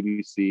 ESPN,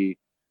 ABC,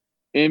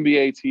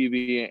 NBA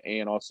TV,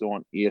 and also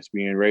on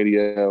ESPN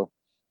Radio,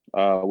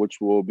 which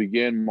will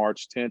begin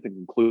March 10th and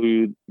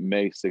conclude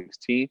May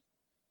 16th.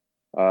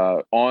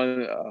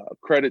 On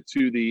credit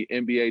to the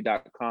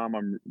NBA.com,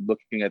 I'm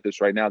looking at this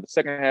right now. The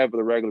second half of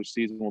the regular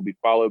season will be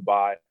followed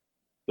by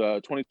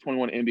the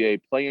 2021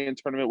 NBA play-in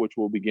tournament, which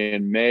will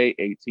begin May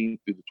 18th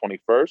through the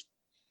 21st,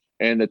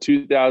 and the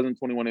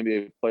 2021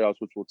 NBA playoffs,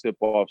 which will tip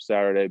off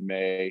Saturday,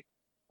 May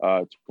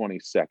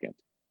 22nd.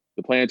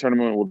 The play-in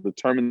tournament will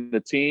determine the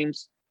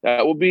teams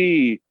that will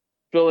be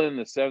filling in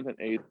the 7th and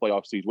 8th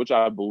playoff seeds, which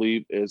I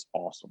believe is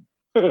awesome.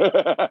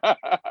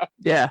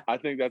 Yeah. I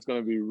think that's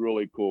going to be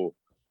really cool.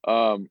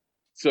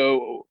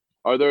 So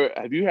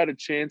have you had a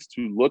chance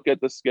to look at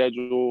the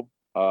schedule?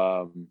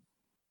 Are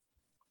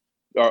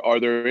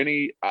there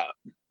any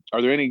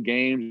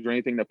games or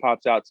anything that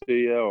pops out to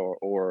you,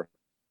 or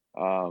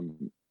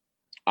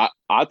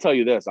I'll tell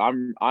you this,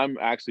 I'm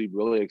actually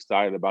really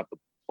excited about the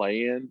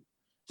play-in,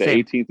 the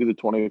 18th through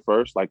the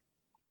 21st. Like,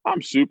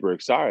 I'm super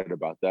excited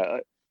about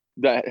that.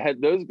 That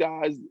had those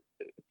guys.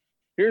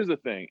 Here's the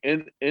thing,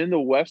 in the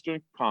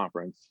Western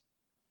Conference,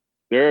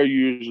 there are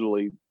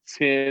usually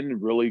 10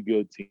 really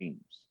good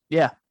teams.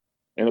 Yeah.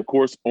 And of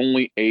course,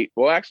 only 8.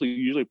 Well, actually,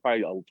 usually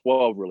probably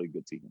 12 really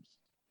good teams.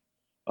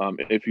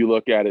 If you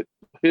look at it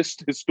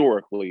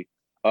historically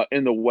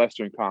in the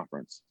Western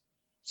Conference.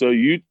 So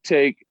you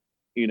take,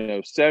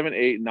 7,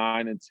 8,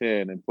 9, and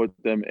 10 and put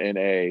them in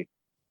a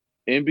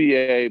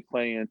NBA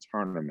play-in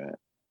tournament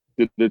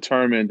to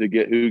determine to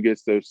get who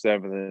gets those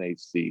 7 and 8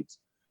 seeds.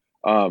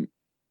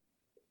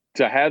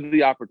 To have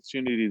the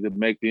opportunity to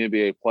make the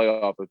NBA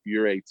playoff if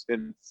you're a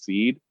 10th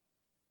seed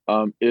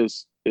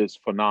is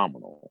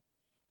phenomenal.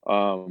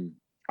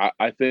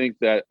 I think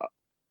that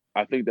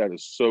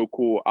is so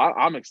cool.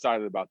 I'm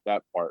excited about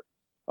that part,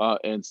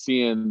 and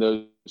seeing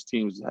those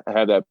teams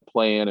have that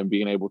plan and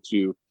being able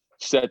to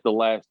set the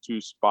last 2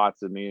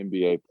 spots in the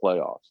NBA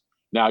playoffs.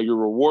 Now, your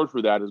reward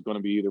for that is going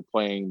to be either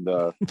playing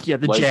the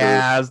Lakers,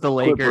 Jazz, the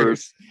Lakers,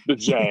 Clippers, the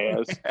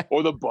Jazz,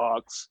 or the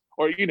Bucks,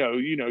 or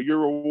your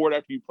reward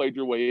after you played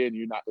your way in.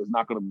 It's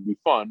not going to be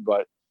fun,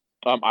 but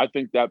I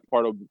think that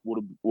part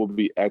will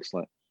be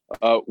excellent.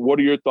 What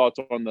are your thoughts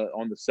on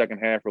the second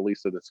half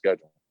release of the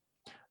schedule?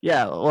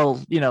 Yeah,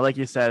 well, like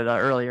you said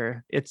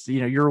earlier, it's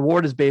your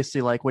reward is basically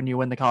like when you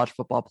win the college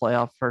football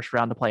playoff first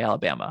round to play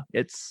Alabama.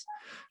 It's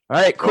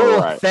all right, cool, all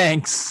right.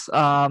 Thanks.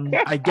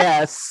 I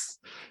guess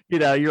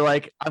you're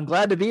like, I'm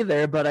glad to be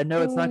there, but I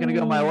know it's not going to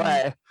go my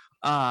way.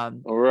 All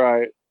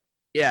right.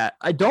 Yeah,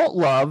 I don't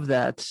love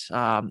that.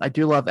 I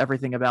do love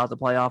everything about the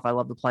playoff. I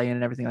love the play-in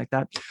and everything like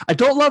that. I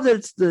don't love that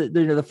it's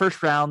the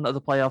first round of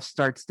the playoff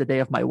starts the day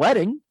of my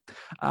wedding.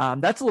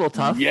 That's a little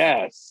tough.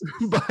 Yes,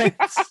 but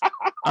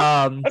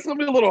that's gonna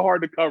be a little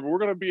hard to cover. We're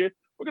gonna be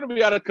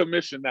out of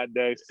commission that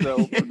day.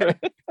 So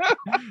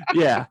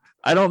yeah,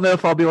 I don't know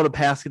if I'll be able to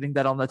pass getting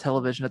that on the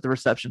television at the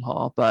reception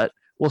hall, but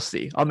we'll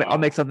see. I'll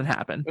make something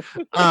happen.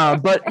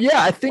 But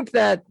yeah, I think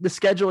that the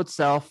schedule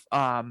itself.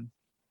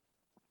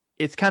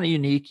 It's kind of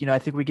unique. I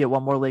think we get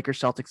one more Lakers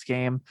Celtics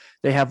game.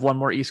 They have one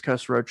more East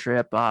Coast road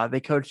trip. They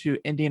go to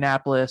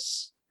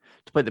Indianapolis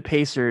to play the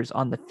Pacers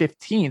on the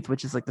 15th,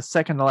 which is like the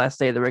second to last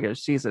day of the regular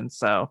season.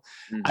 So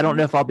I don't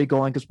know if I'll be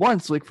going because one,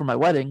 it's a week for my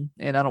wedding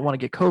and I don't want to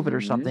get COVID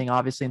or something,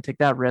 obviously, and take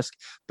that risk.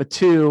 But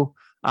two,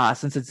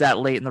 since it's that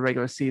late in the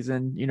regular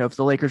season, if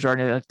the Lakers are in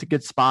a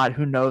good spot,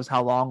 who knows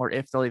how long or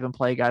if they'll even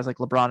play guys like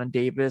LeBron and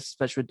Davis,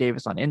 especially with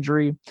Davis on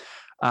injury.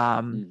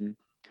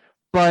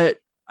 But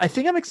I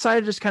think I'm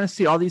excited to just kind of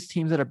see all these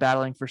teams that are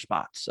battling for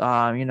spots.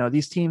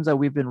 These teams that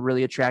we've been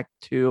really attracted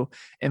to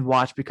and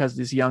watch because of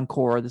this young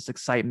core, this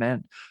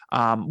excitement.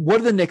 What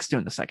do the Knicks do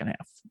in the second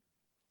half?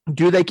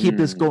 Do they keep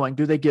this going?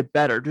 Do they get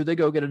better? Do they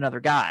go get another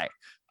guy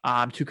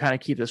to kind of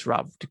keep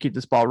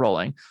this ball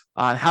rolling?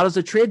 How does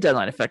the trade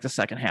deadline affect the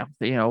second half?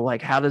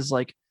 How does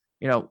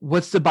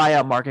what's the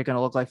buyout market going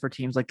to look like for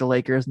teams like the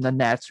Lakers and the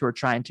Nets who are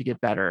trying to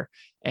get better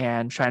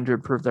and trying to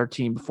improve their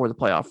team before the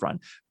playoff run?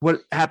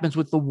 What happens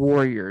with the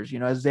Warriors,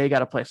 as they got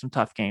to play some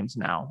tough games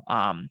now?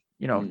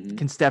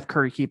 Can Steph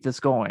Curry keep this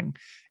going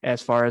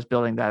as far as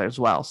building that as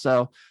well?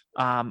 So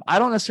I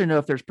don't necessarily know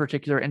if there's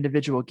particular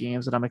individual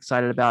games that I'm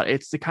excited about.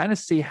 It's to kind of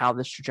see how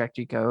this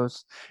trajectory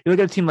goes. You look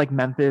at a team like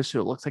Memphis,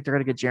 who it looks like they're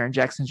going to get Jaren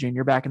Jackson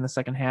Jr. back in the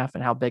second half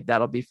and how big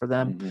that'll be for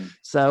them.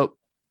 So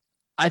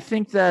I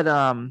think that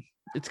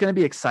it's going to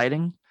be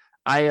exciting.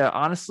 I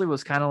honestly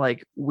was kind of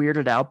like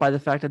weirded out by the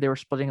fact that they were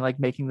splitting,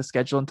 making the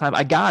schedule in time.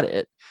 I got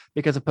it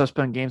because of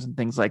postponed games and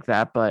things like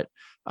that, but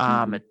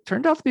it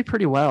turned out to be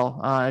pretty well,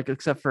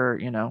 except for,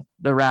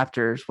 the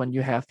Raptors, when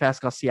you have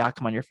Pascal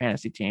Siakam on your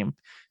fantasy team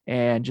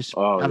and just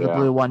out of the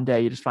blue one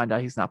day, you just find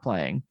out he's not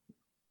playing.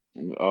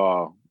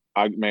 I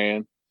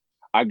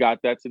got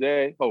that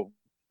today.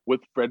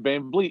 With Fred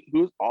VanVleet,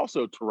 who's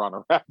also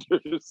Toronto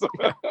Raptors.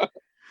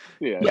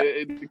 Yeah.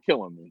 It's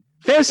killing me.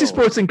 Fantasy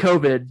sports in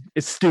COVID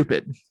is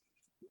stupid.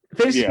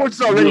 Fantasy sports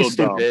is already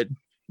stupid,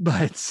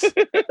 but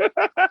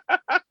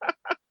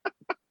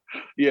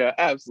yeah,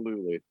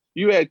 absolutely.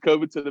 You add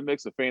COVID to the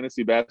mix of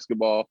fantasy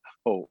basketball.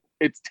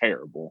 It's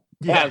terrible.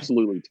 Yeah,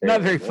 absolutely terrible.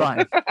 Not very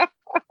fun.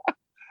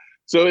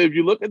 So if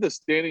you look at the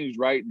standings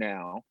right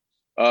now,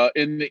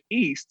 in the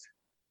East,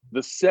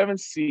 the 7th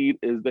seed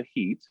is the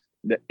Heat.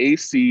 The 8th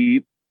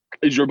seed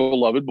is your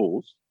beloved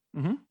Bulls.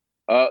 The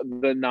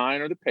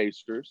 9 are the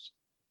Pacers,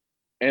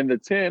 and the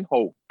 10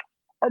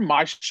 are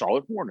my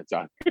Charlotte Hornets.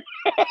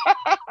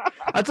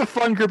 That's a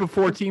fun group of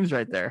 4 teams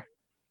right there.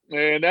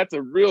 And that's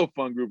a real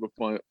fun group of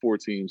 4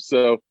 teams.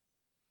 So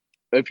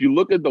if you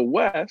look at the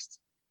West,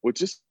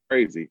 which is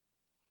crazy,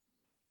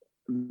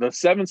 the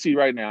 7th seed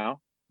right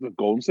now, the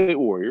Golden State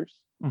Warriors,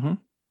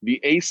 the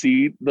 8th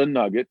seed, the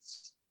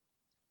Nuggets,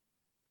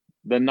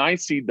 the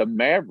 9th seed, the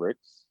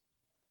Mavericks,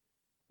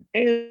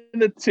 and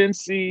the 10th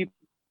seed,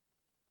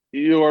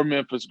 your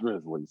Memphis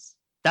Grizzlies.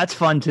 That's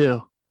fun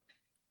too.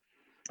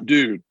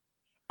 Dude,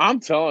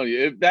 I'm telling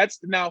you, if that's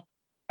now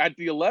at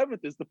the 11th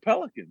is the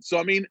Pelicans. So,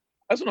 I mean,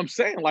 that's what I'm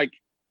saying. Like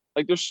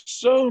there's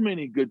so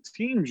many good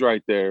teams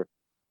right there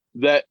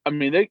that, I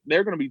mean,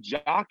 they're going to be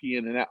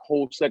jockeying in that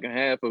whole second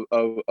half of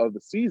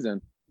the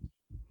season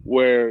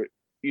where,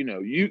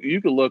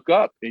 you could look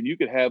up and you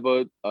could have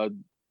a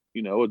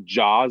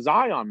Ja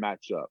Zion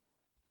matchup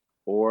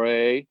or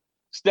a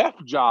Steph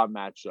Ja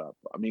matchup.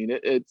 I mean,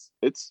 it's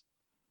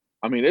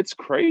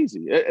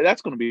crazy.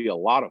 That's going to be a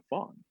lot of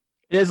fun.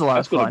 It is a lot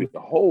of fun. That's going to be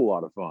a whole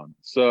lot of fun.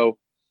 So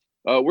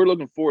we're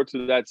looking forward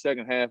to that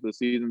second half of the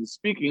season.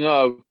 Speaking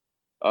of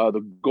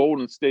the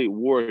Golden State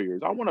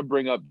Warriors, I want to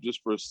bring up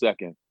just for a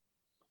second,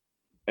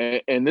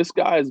 and this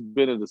guy has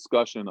been a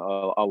discussion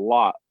a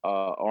lot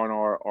on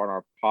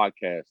our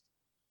podcast.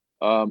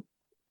 But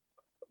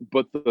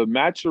the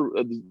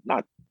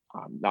I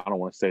don't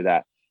want to say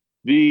that.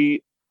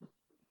 The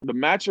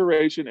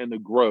maturation and the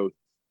growth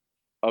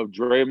of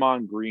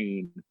Draymond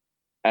Green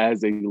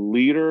as a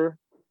leader,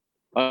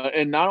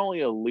 and not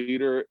only a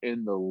leader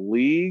in the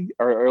league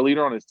or a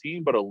leader on his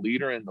team, but a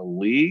leader in the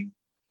league.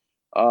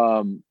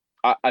 I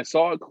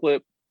saw a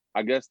clip.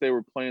 I guess they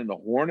were playing the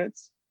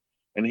Hornets,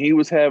 and he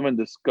was having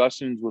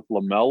discussions with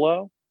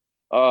LaMelo,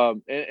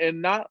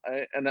 and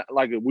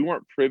we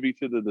weren't privy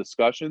to the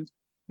discussions,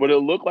 but it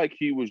looked like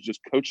he was just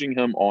coaching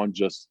him on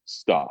just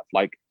stuff,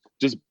 like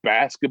just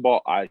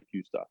basketball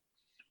IQ stuff.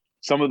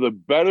 Some of the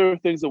better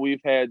things that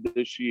we've had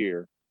this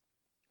year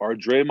are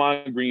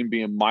Draymond Green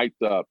being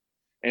mic'd up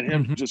and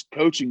him just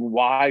coaching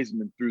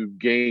Wiseman through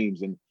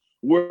games and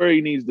where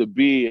he needs to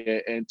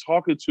be and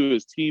talking to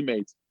his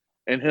teammates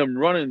and him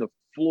running the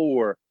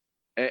floor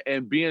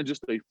and being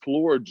just a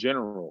floor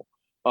general.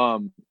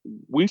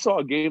 We saw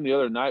a game the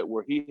other night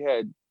where he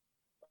had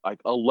like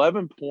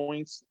 11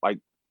 points, like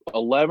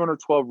 11 or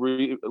 12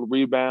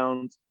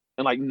 rebounds,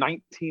 and like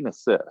 19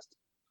 assists.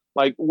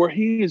 Like where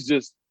he is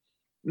just,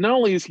 not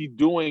only is he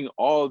doing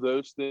all of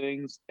those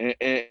things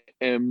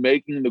and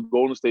making the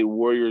Golden State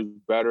Warriors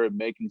better and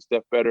making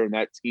Steph better and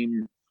that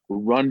team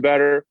run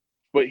better,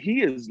 but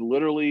he is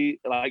literally,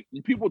 like,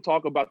 people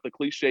talk about the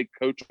cliche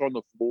coach on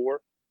the floor.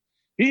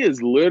 He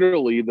is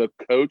literally the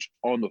coach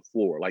on the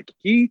floor. Like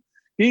he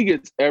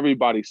gets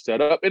everybody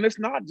set up, and it's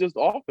not just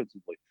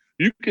offensively.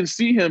 You can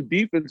see him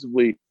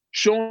defensively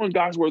showing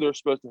guys where they're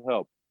supposed to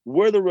help,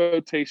 where the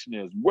rotation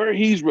is, where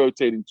he's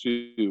rotating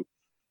to,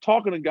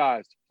 talking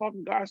guys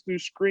through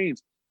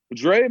screens.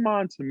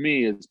 Draymond, to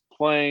me, is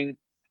playing,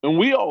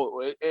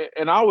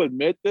 and I'll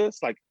admit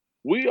this, like,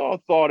 we all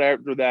thought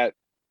after that,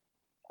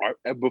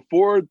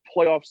 before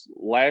playoffs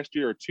last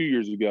year or 2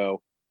 years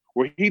ago,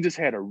 where he just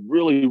had a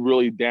really,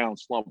 really down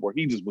slump where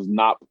he just was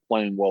not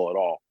playing well at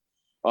all.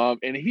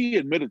 And he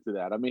admitted to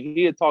that. I mean,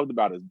 he had talked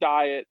about his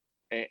diet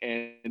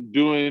and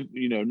doing,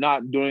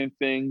 not doing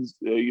things,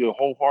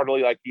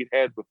 wholeheartedly like he'd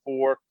had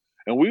before.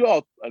 And we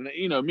all,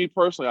 me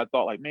personally, I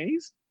thought, like, man,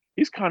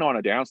 he's kind of on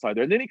a downside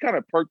there. And then he kind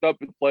of perked up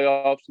in the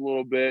playoffs a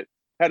little bit,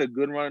 had a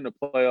good run in the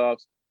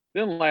playoffs.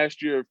 Then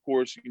last year, of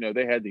course,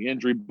 they had the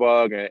injury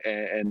bug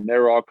and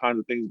there were all kinds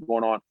of things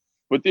going on.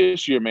 But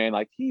this year, man,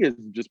 like, he has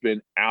just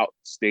been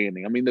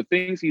outstanding. I mean, the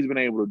things he's been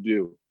able to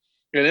do.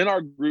 And in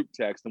our group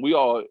text, and we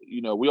all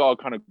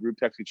kind of group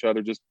text each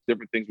other, just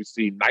different things we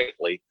see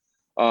nightly.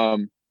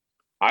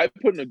 I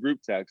put in a group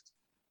text,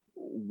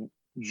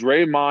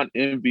 Draymond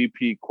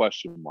MVP ?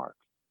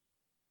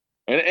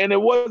 And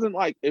it wasn't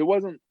like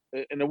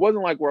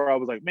where I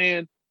was like,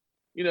 man,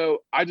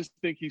 I just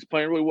think he's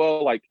playing really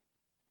well. Like,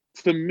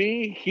 to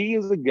me, he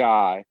is a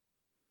guy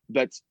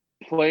that's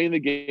playing the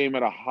game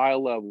at a high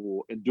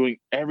level and doing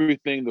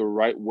everything the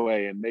right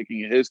way and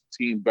making his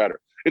team better.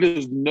 It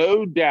is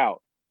no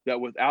doubt that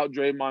without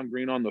Draymond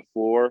Green on the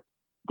floor,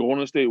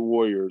 Golden State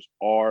Warriors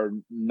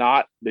do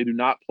not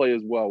play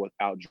as well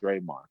without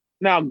Draymond.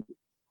 Now,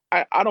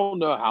 I don't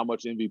know how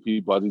much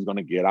MVP buzz he's going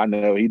to get. I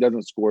know he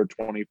doesn't score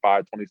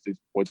 25, 26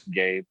 points a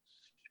game.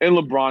 And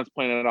LeBron's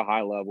playing at a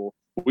high level.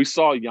 We just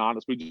saw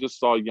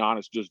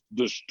Giannis just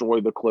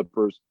destroy the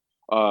Clippers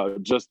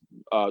just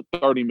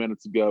 30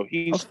 minutes ago.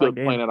 He's still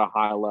playing at a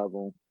high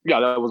level. Yeah,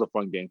 that was a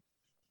fun game.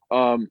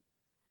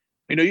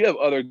 You have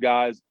other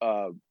guys,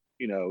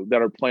 that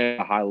are playing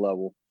at a high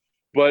level.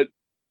 But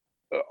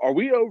are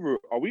we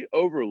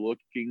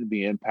overlooking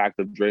the impact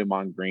of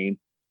Draymond Green?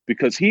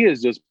 Because he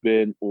has just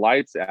been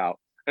lights out.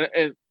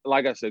 And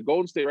like I said,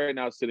 Golden State right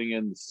now is sitting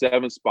in the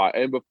 7th spot.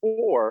 And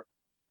before,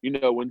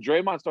 when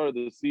Draymond started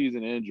the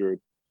season injured,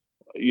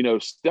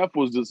 Steph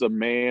was just a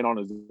man on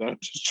his own,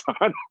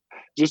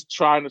 just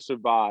trying to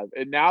survive.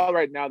 And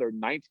right now they're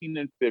 19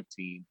 and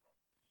 15.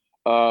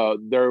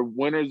 They're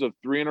winners of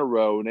 3 in a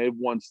row, and they've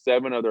won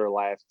 7 of their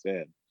last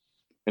 10.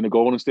 And the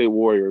Golden State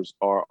Warriors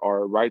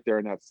are right there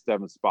in that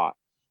 7th spot.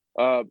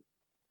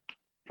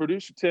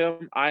 Producer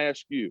Tim, I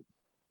ask you,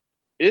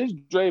 is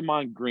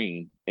Draymond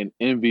Green an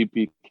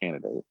MVP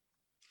candidate?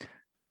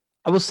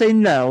 I will say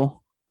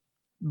no,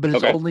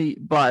 but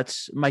but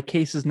my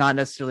case is not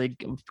necessarily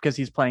because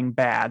he's playing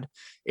bad.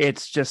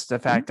 It's just the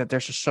fact that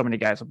there's just so many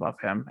guys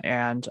above him.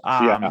 And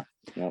I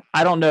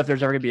don't know if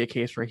there's ever going to be a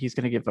case where he's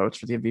going to get votes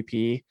for the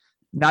MVP.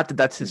 Not that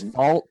that's his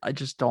fault. I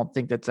just don't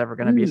think that's ever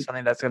going to be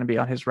something that's going to be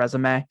on his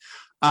resume.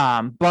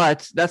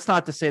 But that's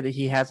not to say that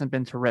he hasn't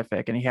been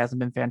terrific and he hasn't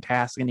been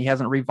fantastic and he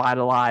hasn't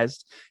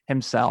revitalized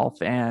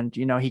himself. And,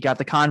 he got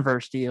the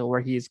Converse deal where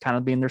he's kind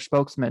of being their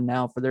spokesman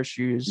now for their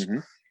shoes.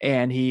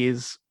 And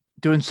he's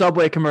doing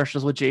Subway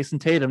commercials with Jason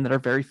Tatum that are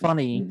very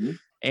funny.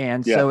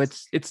 And so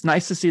it's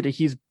nice to see that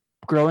he's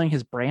growing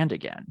his brand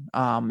again.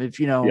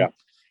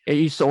 It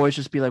used to always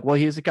just be like, well,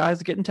 he's the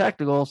guy's getting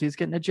technicals, he's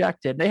getting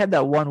ejected. They had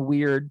that one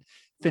weird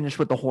finish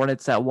with the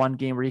Hornets that one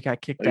game where he got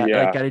kicked out,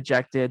 got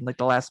ejected in like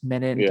the last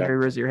minute, and Terry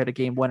Rozier had a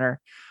game winner.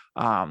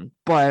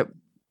 But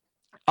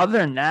other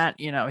than that,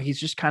 he's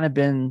just kind of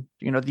been,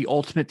 the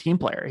ultimate team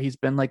player. He's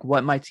been like,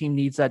 what my team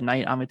needs that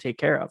night, I'm gonna take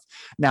care of.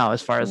 Now,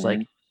 as far as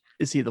like,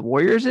 is he the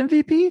Warriors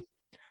MVP?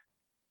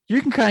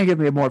 You can kind of give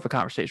me more of a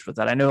conversation with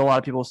that. I know a lot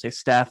of people will say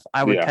Steph.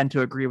 I would tend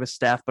to agree with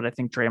Steph, but I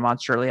think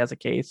Draymond surely has a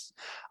case.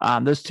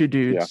 Those two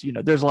dudes,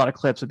 there's a lot of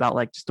clips about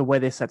like just the way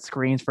they set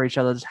screens for each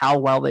other, just how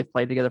well they've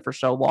played together for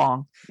so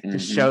long.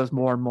 Just shows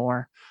more and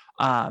more.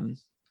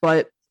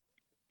 But,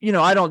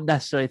 I don't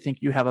necessarily think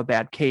you have a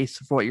bad case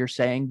for what you're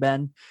saying,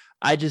 Ben.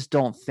 I just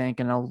don't think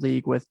in a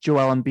league with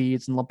Joel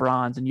Embiid's and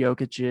LeBron's and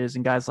Jokic's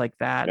and guys like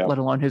that, let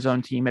alone his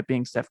own team at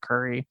being Steph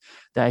Curry,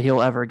 that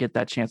he'll ever get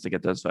that chance to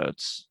get those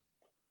votes.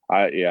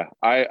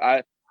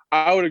 I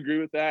I would agree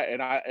with that,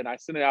 and I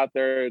sent it out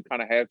there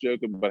kind of half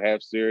joking but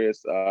half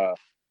serious.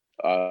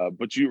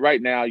 But you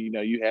right now,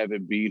 you have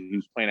Embiid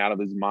who's playing out of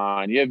his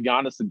mind. You have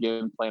Giannis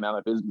again playing out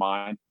of his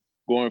mind,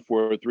 going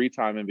for a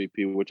 3-time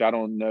MVP, which I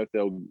don't know if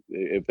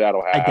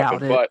that'll I doubt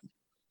happen. it. But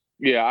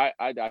yeah,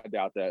 I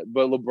doubt that.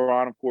 But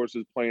LeBron, of course,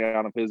 is playing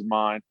out of his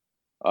mind.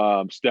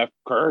 Steph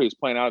Curry is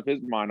playing out of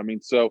his mind. I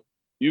mean, so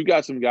you've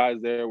got some guys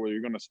there where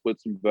you're going to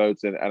split some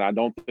votes, and I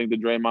don't think the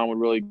Draymond would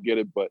really get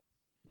it, but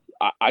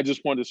I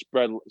just wanted to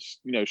spread a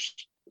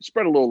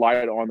little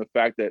light on the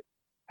fact that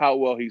how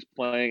well he's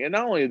playing, and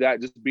not only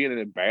that, just being an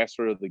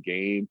ambassador of the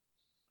game,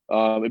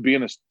 and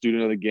being a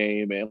student of the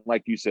game, and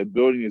like you said,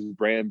 building his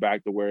brand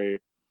back to where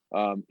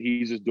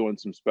he's just doing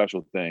some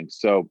special things.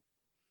 So,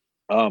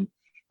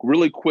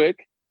 really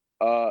quick,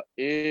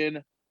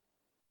 in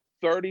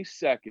 30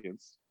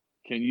 seconds,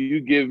 can you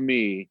give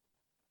me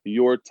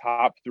your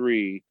top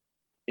 3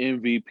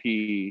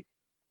 MVP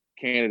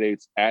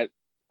candidates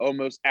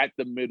almost at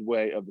the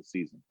midway of the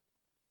season?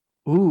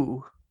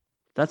 Ooh,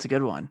 that's a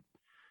good one.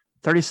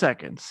 30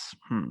 seconds.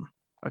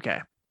 Okay.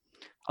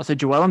 I'll say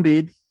Joel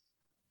Embiid.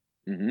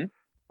 Mm-hmm.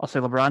 I'll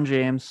say LeBron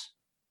James.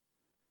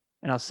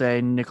 And I'll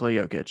say Nikola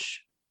Jokic.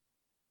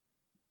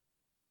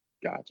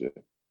 Gotcha.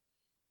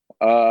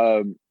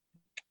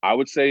 I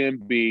would say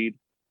Embiid.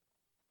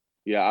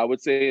 Yeah, I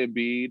would say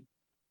Embiid.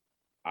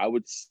 I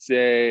would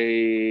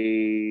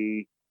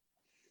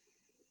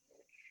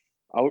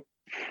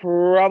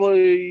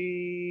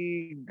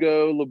probably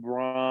go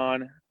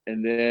LeBron,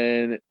 and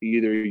then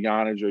either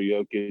Giannis or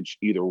Jokic,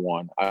 either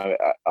one.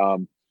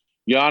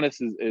 Giannis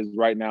is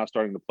right now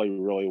starting to play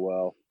really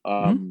well.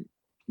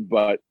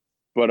 But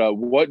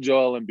what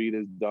Joel Embiid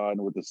has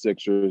done with the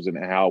Sixers and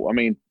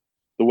the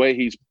way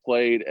he's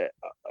played,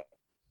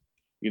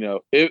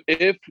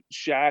 if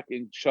Shaq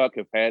and Chuck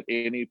have had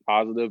any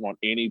positive on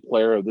any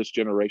player of this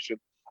generation,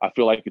 I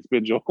feel like it's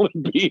been Joel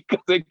Embiid,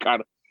 because they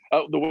kind of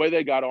the way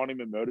they got on him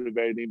and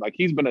motivated him. Like,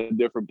 he's been a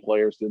different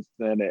player since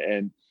then,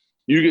 and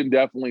you can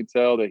definitely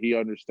tell that he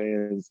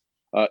understands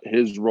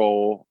his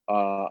role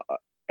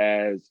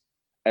as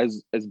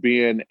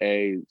being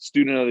a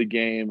student of the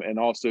game, and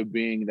also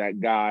being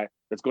that guy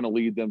that's going to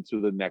lead them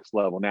to the next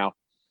level. Now,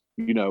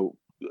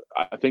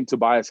 I think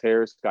Tobias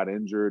Harris got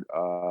injured,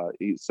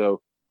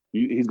 so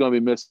he's going to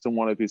be missing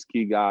one of his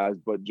key guys.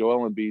 But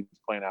Joel Embiid is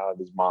playing out of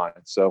his mind.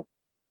 So,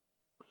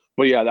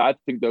 but yeah, I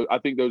think those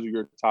are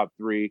your top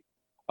 3.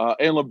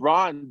 And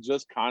LeBron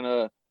just kind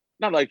of,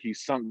 not like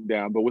he's sunk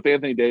down, but with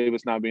Anthony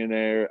Davis not being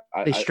there,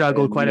 they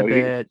struggled quite a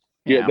bit.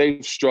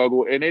 They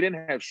struggled, and they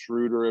didn't have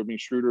Schroeder. I mean,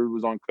 Schroeder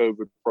was on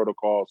COVID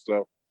protocol,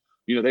 so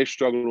they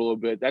struggled a little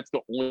bit. That's the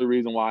only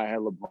reason why I had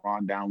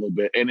LeBron down a little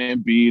bit. And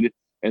Embiid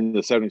and the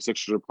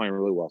 76ers are playing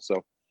really well.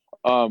 So,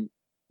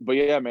 but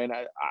yeah, man,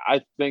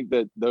 I think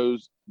that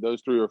those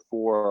 3 or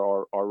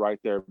 4 are right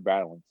there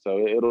battling.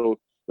 So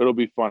it'll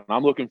be fun.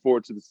 I'm looking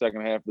forward to the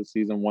second half of the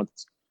season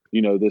once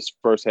this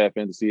first half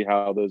in, to see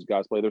how those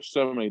guys play. There's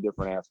so many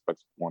different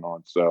aspects going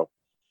on. So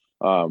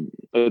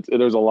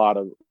there's a lot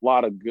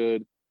of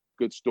good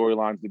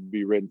storylines to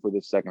be written for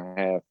this second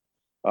half.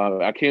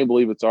 I can't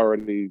believe it's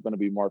already going to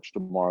be March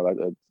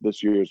tomorrow.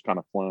 This year is kind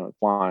of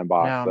flying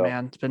by. Oh,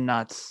 man, it's been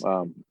nuts.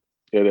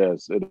 It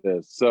is.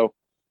 So,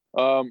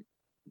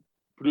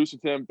 Producer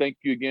Tim, thank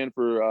you again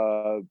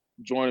for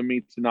joining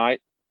me tonight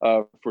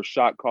for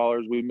Shot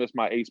Callers. We missed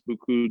my ace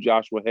buku,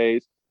 Joshua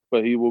Hayes,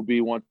 but he will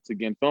be once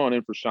again filling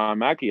in for Sean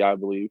Mackey, I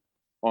believe,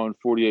 on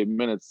 48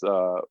 Minutes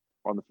on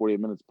the 48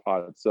 Minutes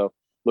pod. So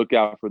look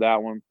out for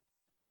that one.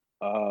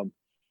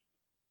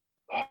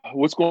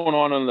 What's going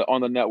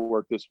on the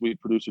network this week,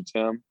 Producer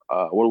Tim?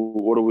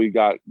 What do we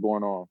got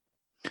going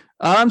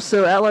on?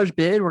 So at large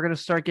bid, we're gonna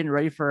start getting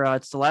ready for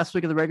it's the last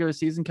week of the regular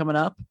season coming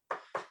up.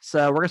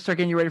 So we're gonna start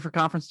getting you ready for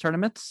conference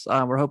tournaments.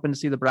 We're hoping to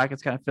see the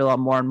brackets kind of fill out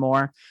more and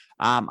more.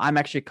 I'm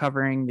actually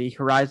covering the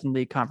Horizon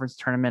League conference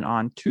tournament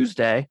on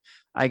Tuesday.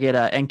 I get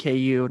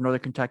NKU,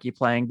 Northern Kentucky,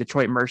 playing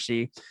Detroit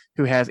Mercy,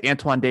 who has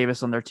Antoine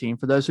Davis on their team.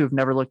 For those who have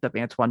never looked up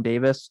Antoine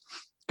Davis,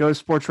 go to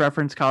Sports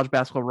Reference College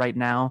Basketball right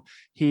now.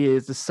 He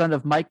is the son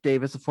of Mike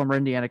Davis, a former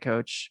Indiana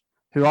coach,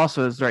 who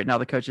also is right now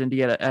the coach of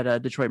Indiana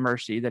at Detroit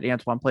Mercy that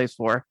Antoine plays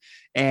for.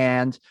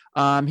 And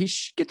he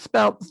gets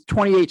about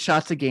 28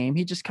 shots a game.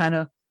 He just kind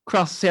of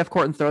crosses half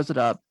court and throws it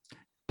up.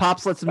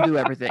 Pops lets him do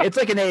everything. It's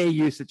like an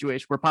AAU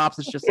situation where Pops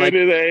is just like,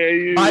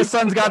 my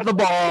son's got the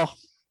ball.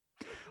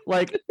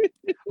 Like,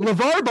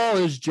 LeVar Ball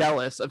is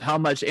jealous of how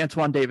much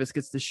Antoine Davis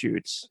gets to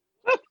shoot,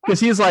 because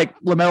he's like,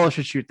 LaMelo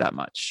should shoot that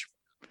much.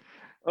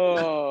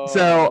 So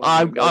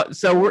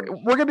we're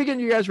gonna be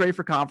getting you guys ready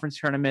for conference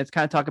tournaments,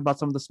 kind of talk about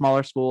some of the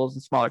smaller schools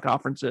and smaller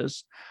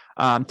conferences,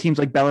 teams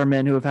like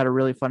Bellarmine, who have had a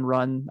really fun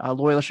run.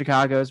 Loyola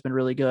Chicago has been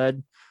really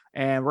good,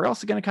 and we're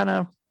also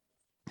gonna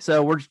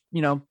we're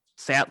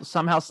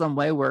somehow, some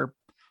way, we're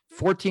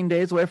 14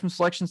 days away from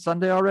Selection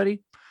Sunday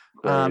already.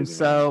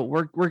 So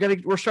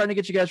we're starting to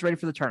get you guys ready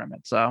for the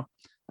tournament. So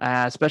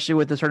especially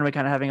with the tournament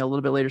kind of having a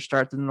little bit later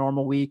start than the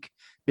normal week,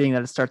 being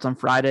that it starts on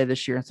Friday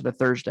this year instead of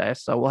Thursday.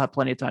 So we'll have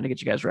plenty of time to get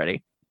you guys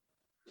ready.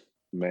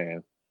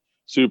 Man.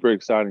 super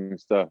exciting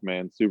stuff,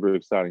 man. Super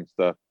exciting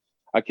stuff.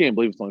 I can't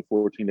believe it's only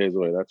 14 days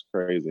away. That's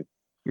crazy.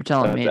 You're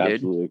telling That's me, dude.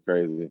 absolutely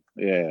crazy.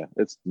 Yeah,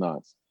 it's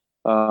nuts.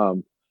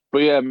 But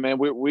yeah, man,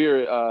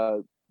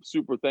 we're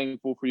super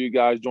thankful for you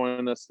guys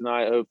joining us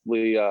tonight.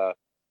 Hopefully,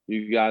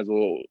 you guys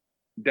will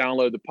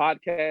download the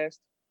podcast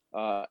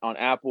on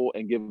Apple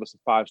and give us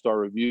a 5-star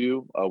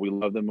review. We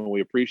love them and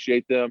we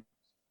appreciate them.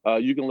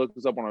 You can look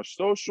us up on our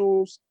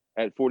socials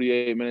at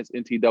 48 Minutes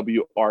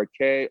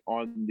NTWRK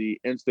on the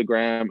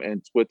Instagram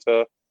and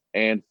Twitter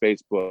and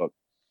Facebook.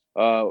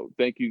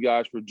 Thank you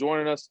guys for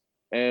joining us,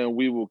 and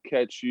we will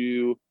catch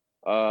you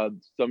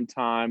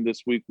sometime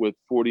this week with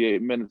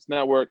 48 Minutes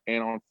Network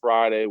and on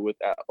Friday with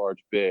At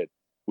Large Bid.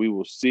 We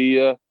will see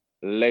you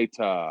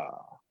later.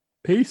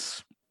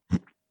 Peace.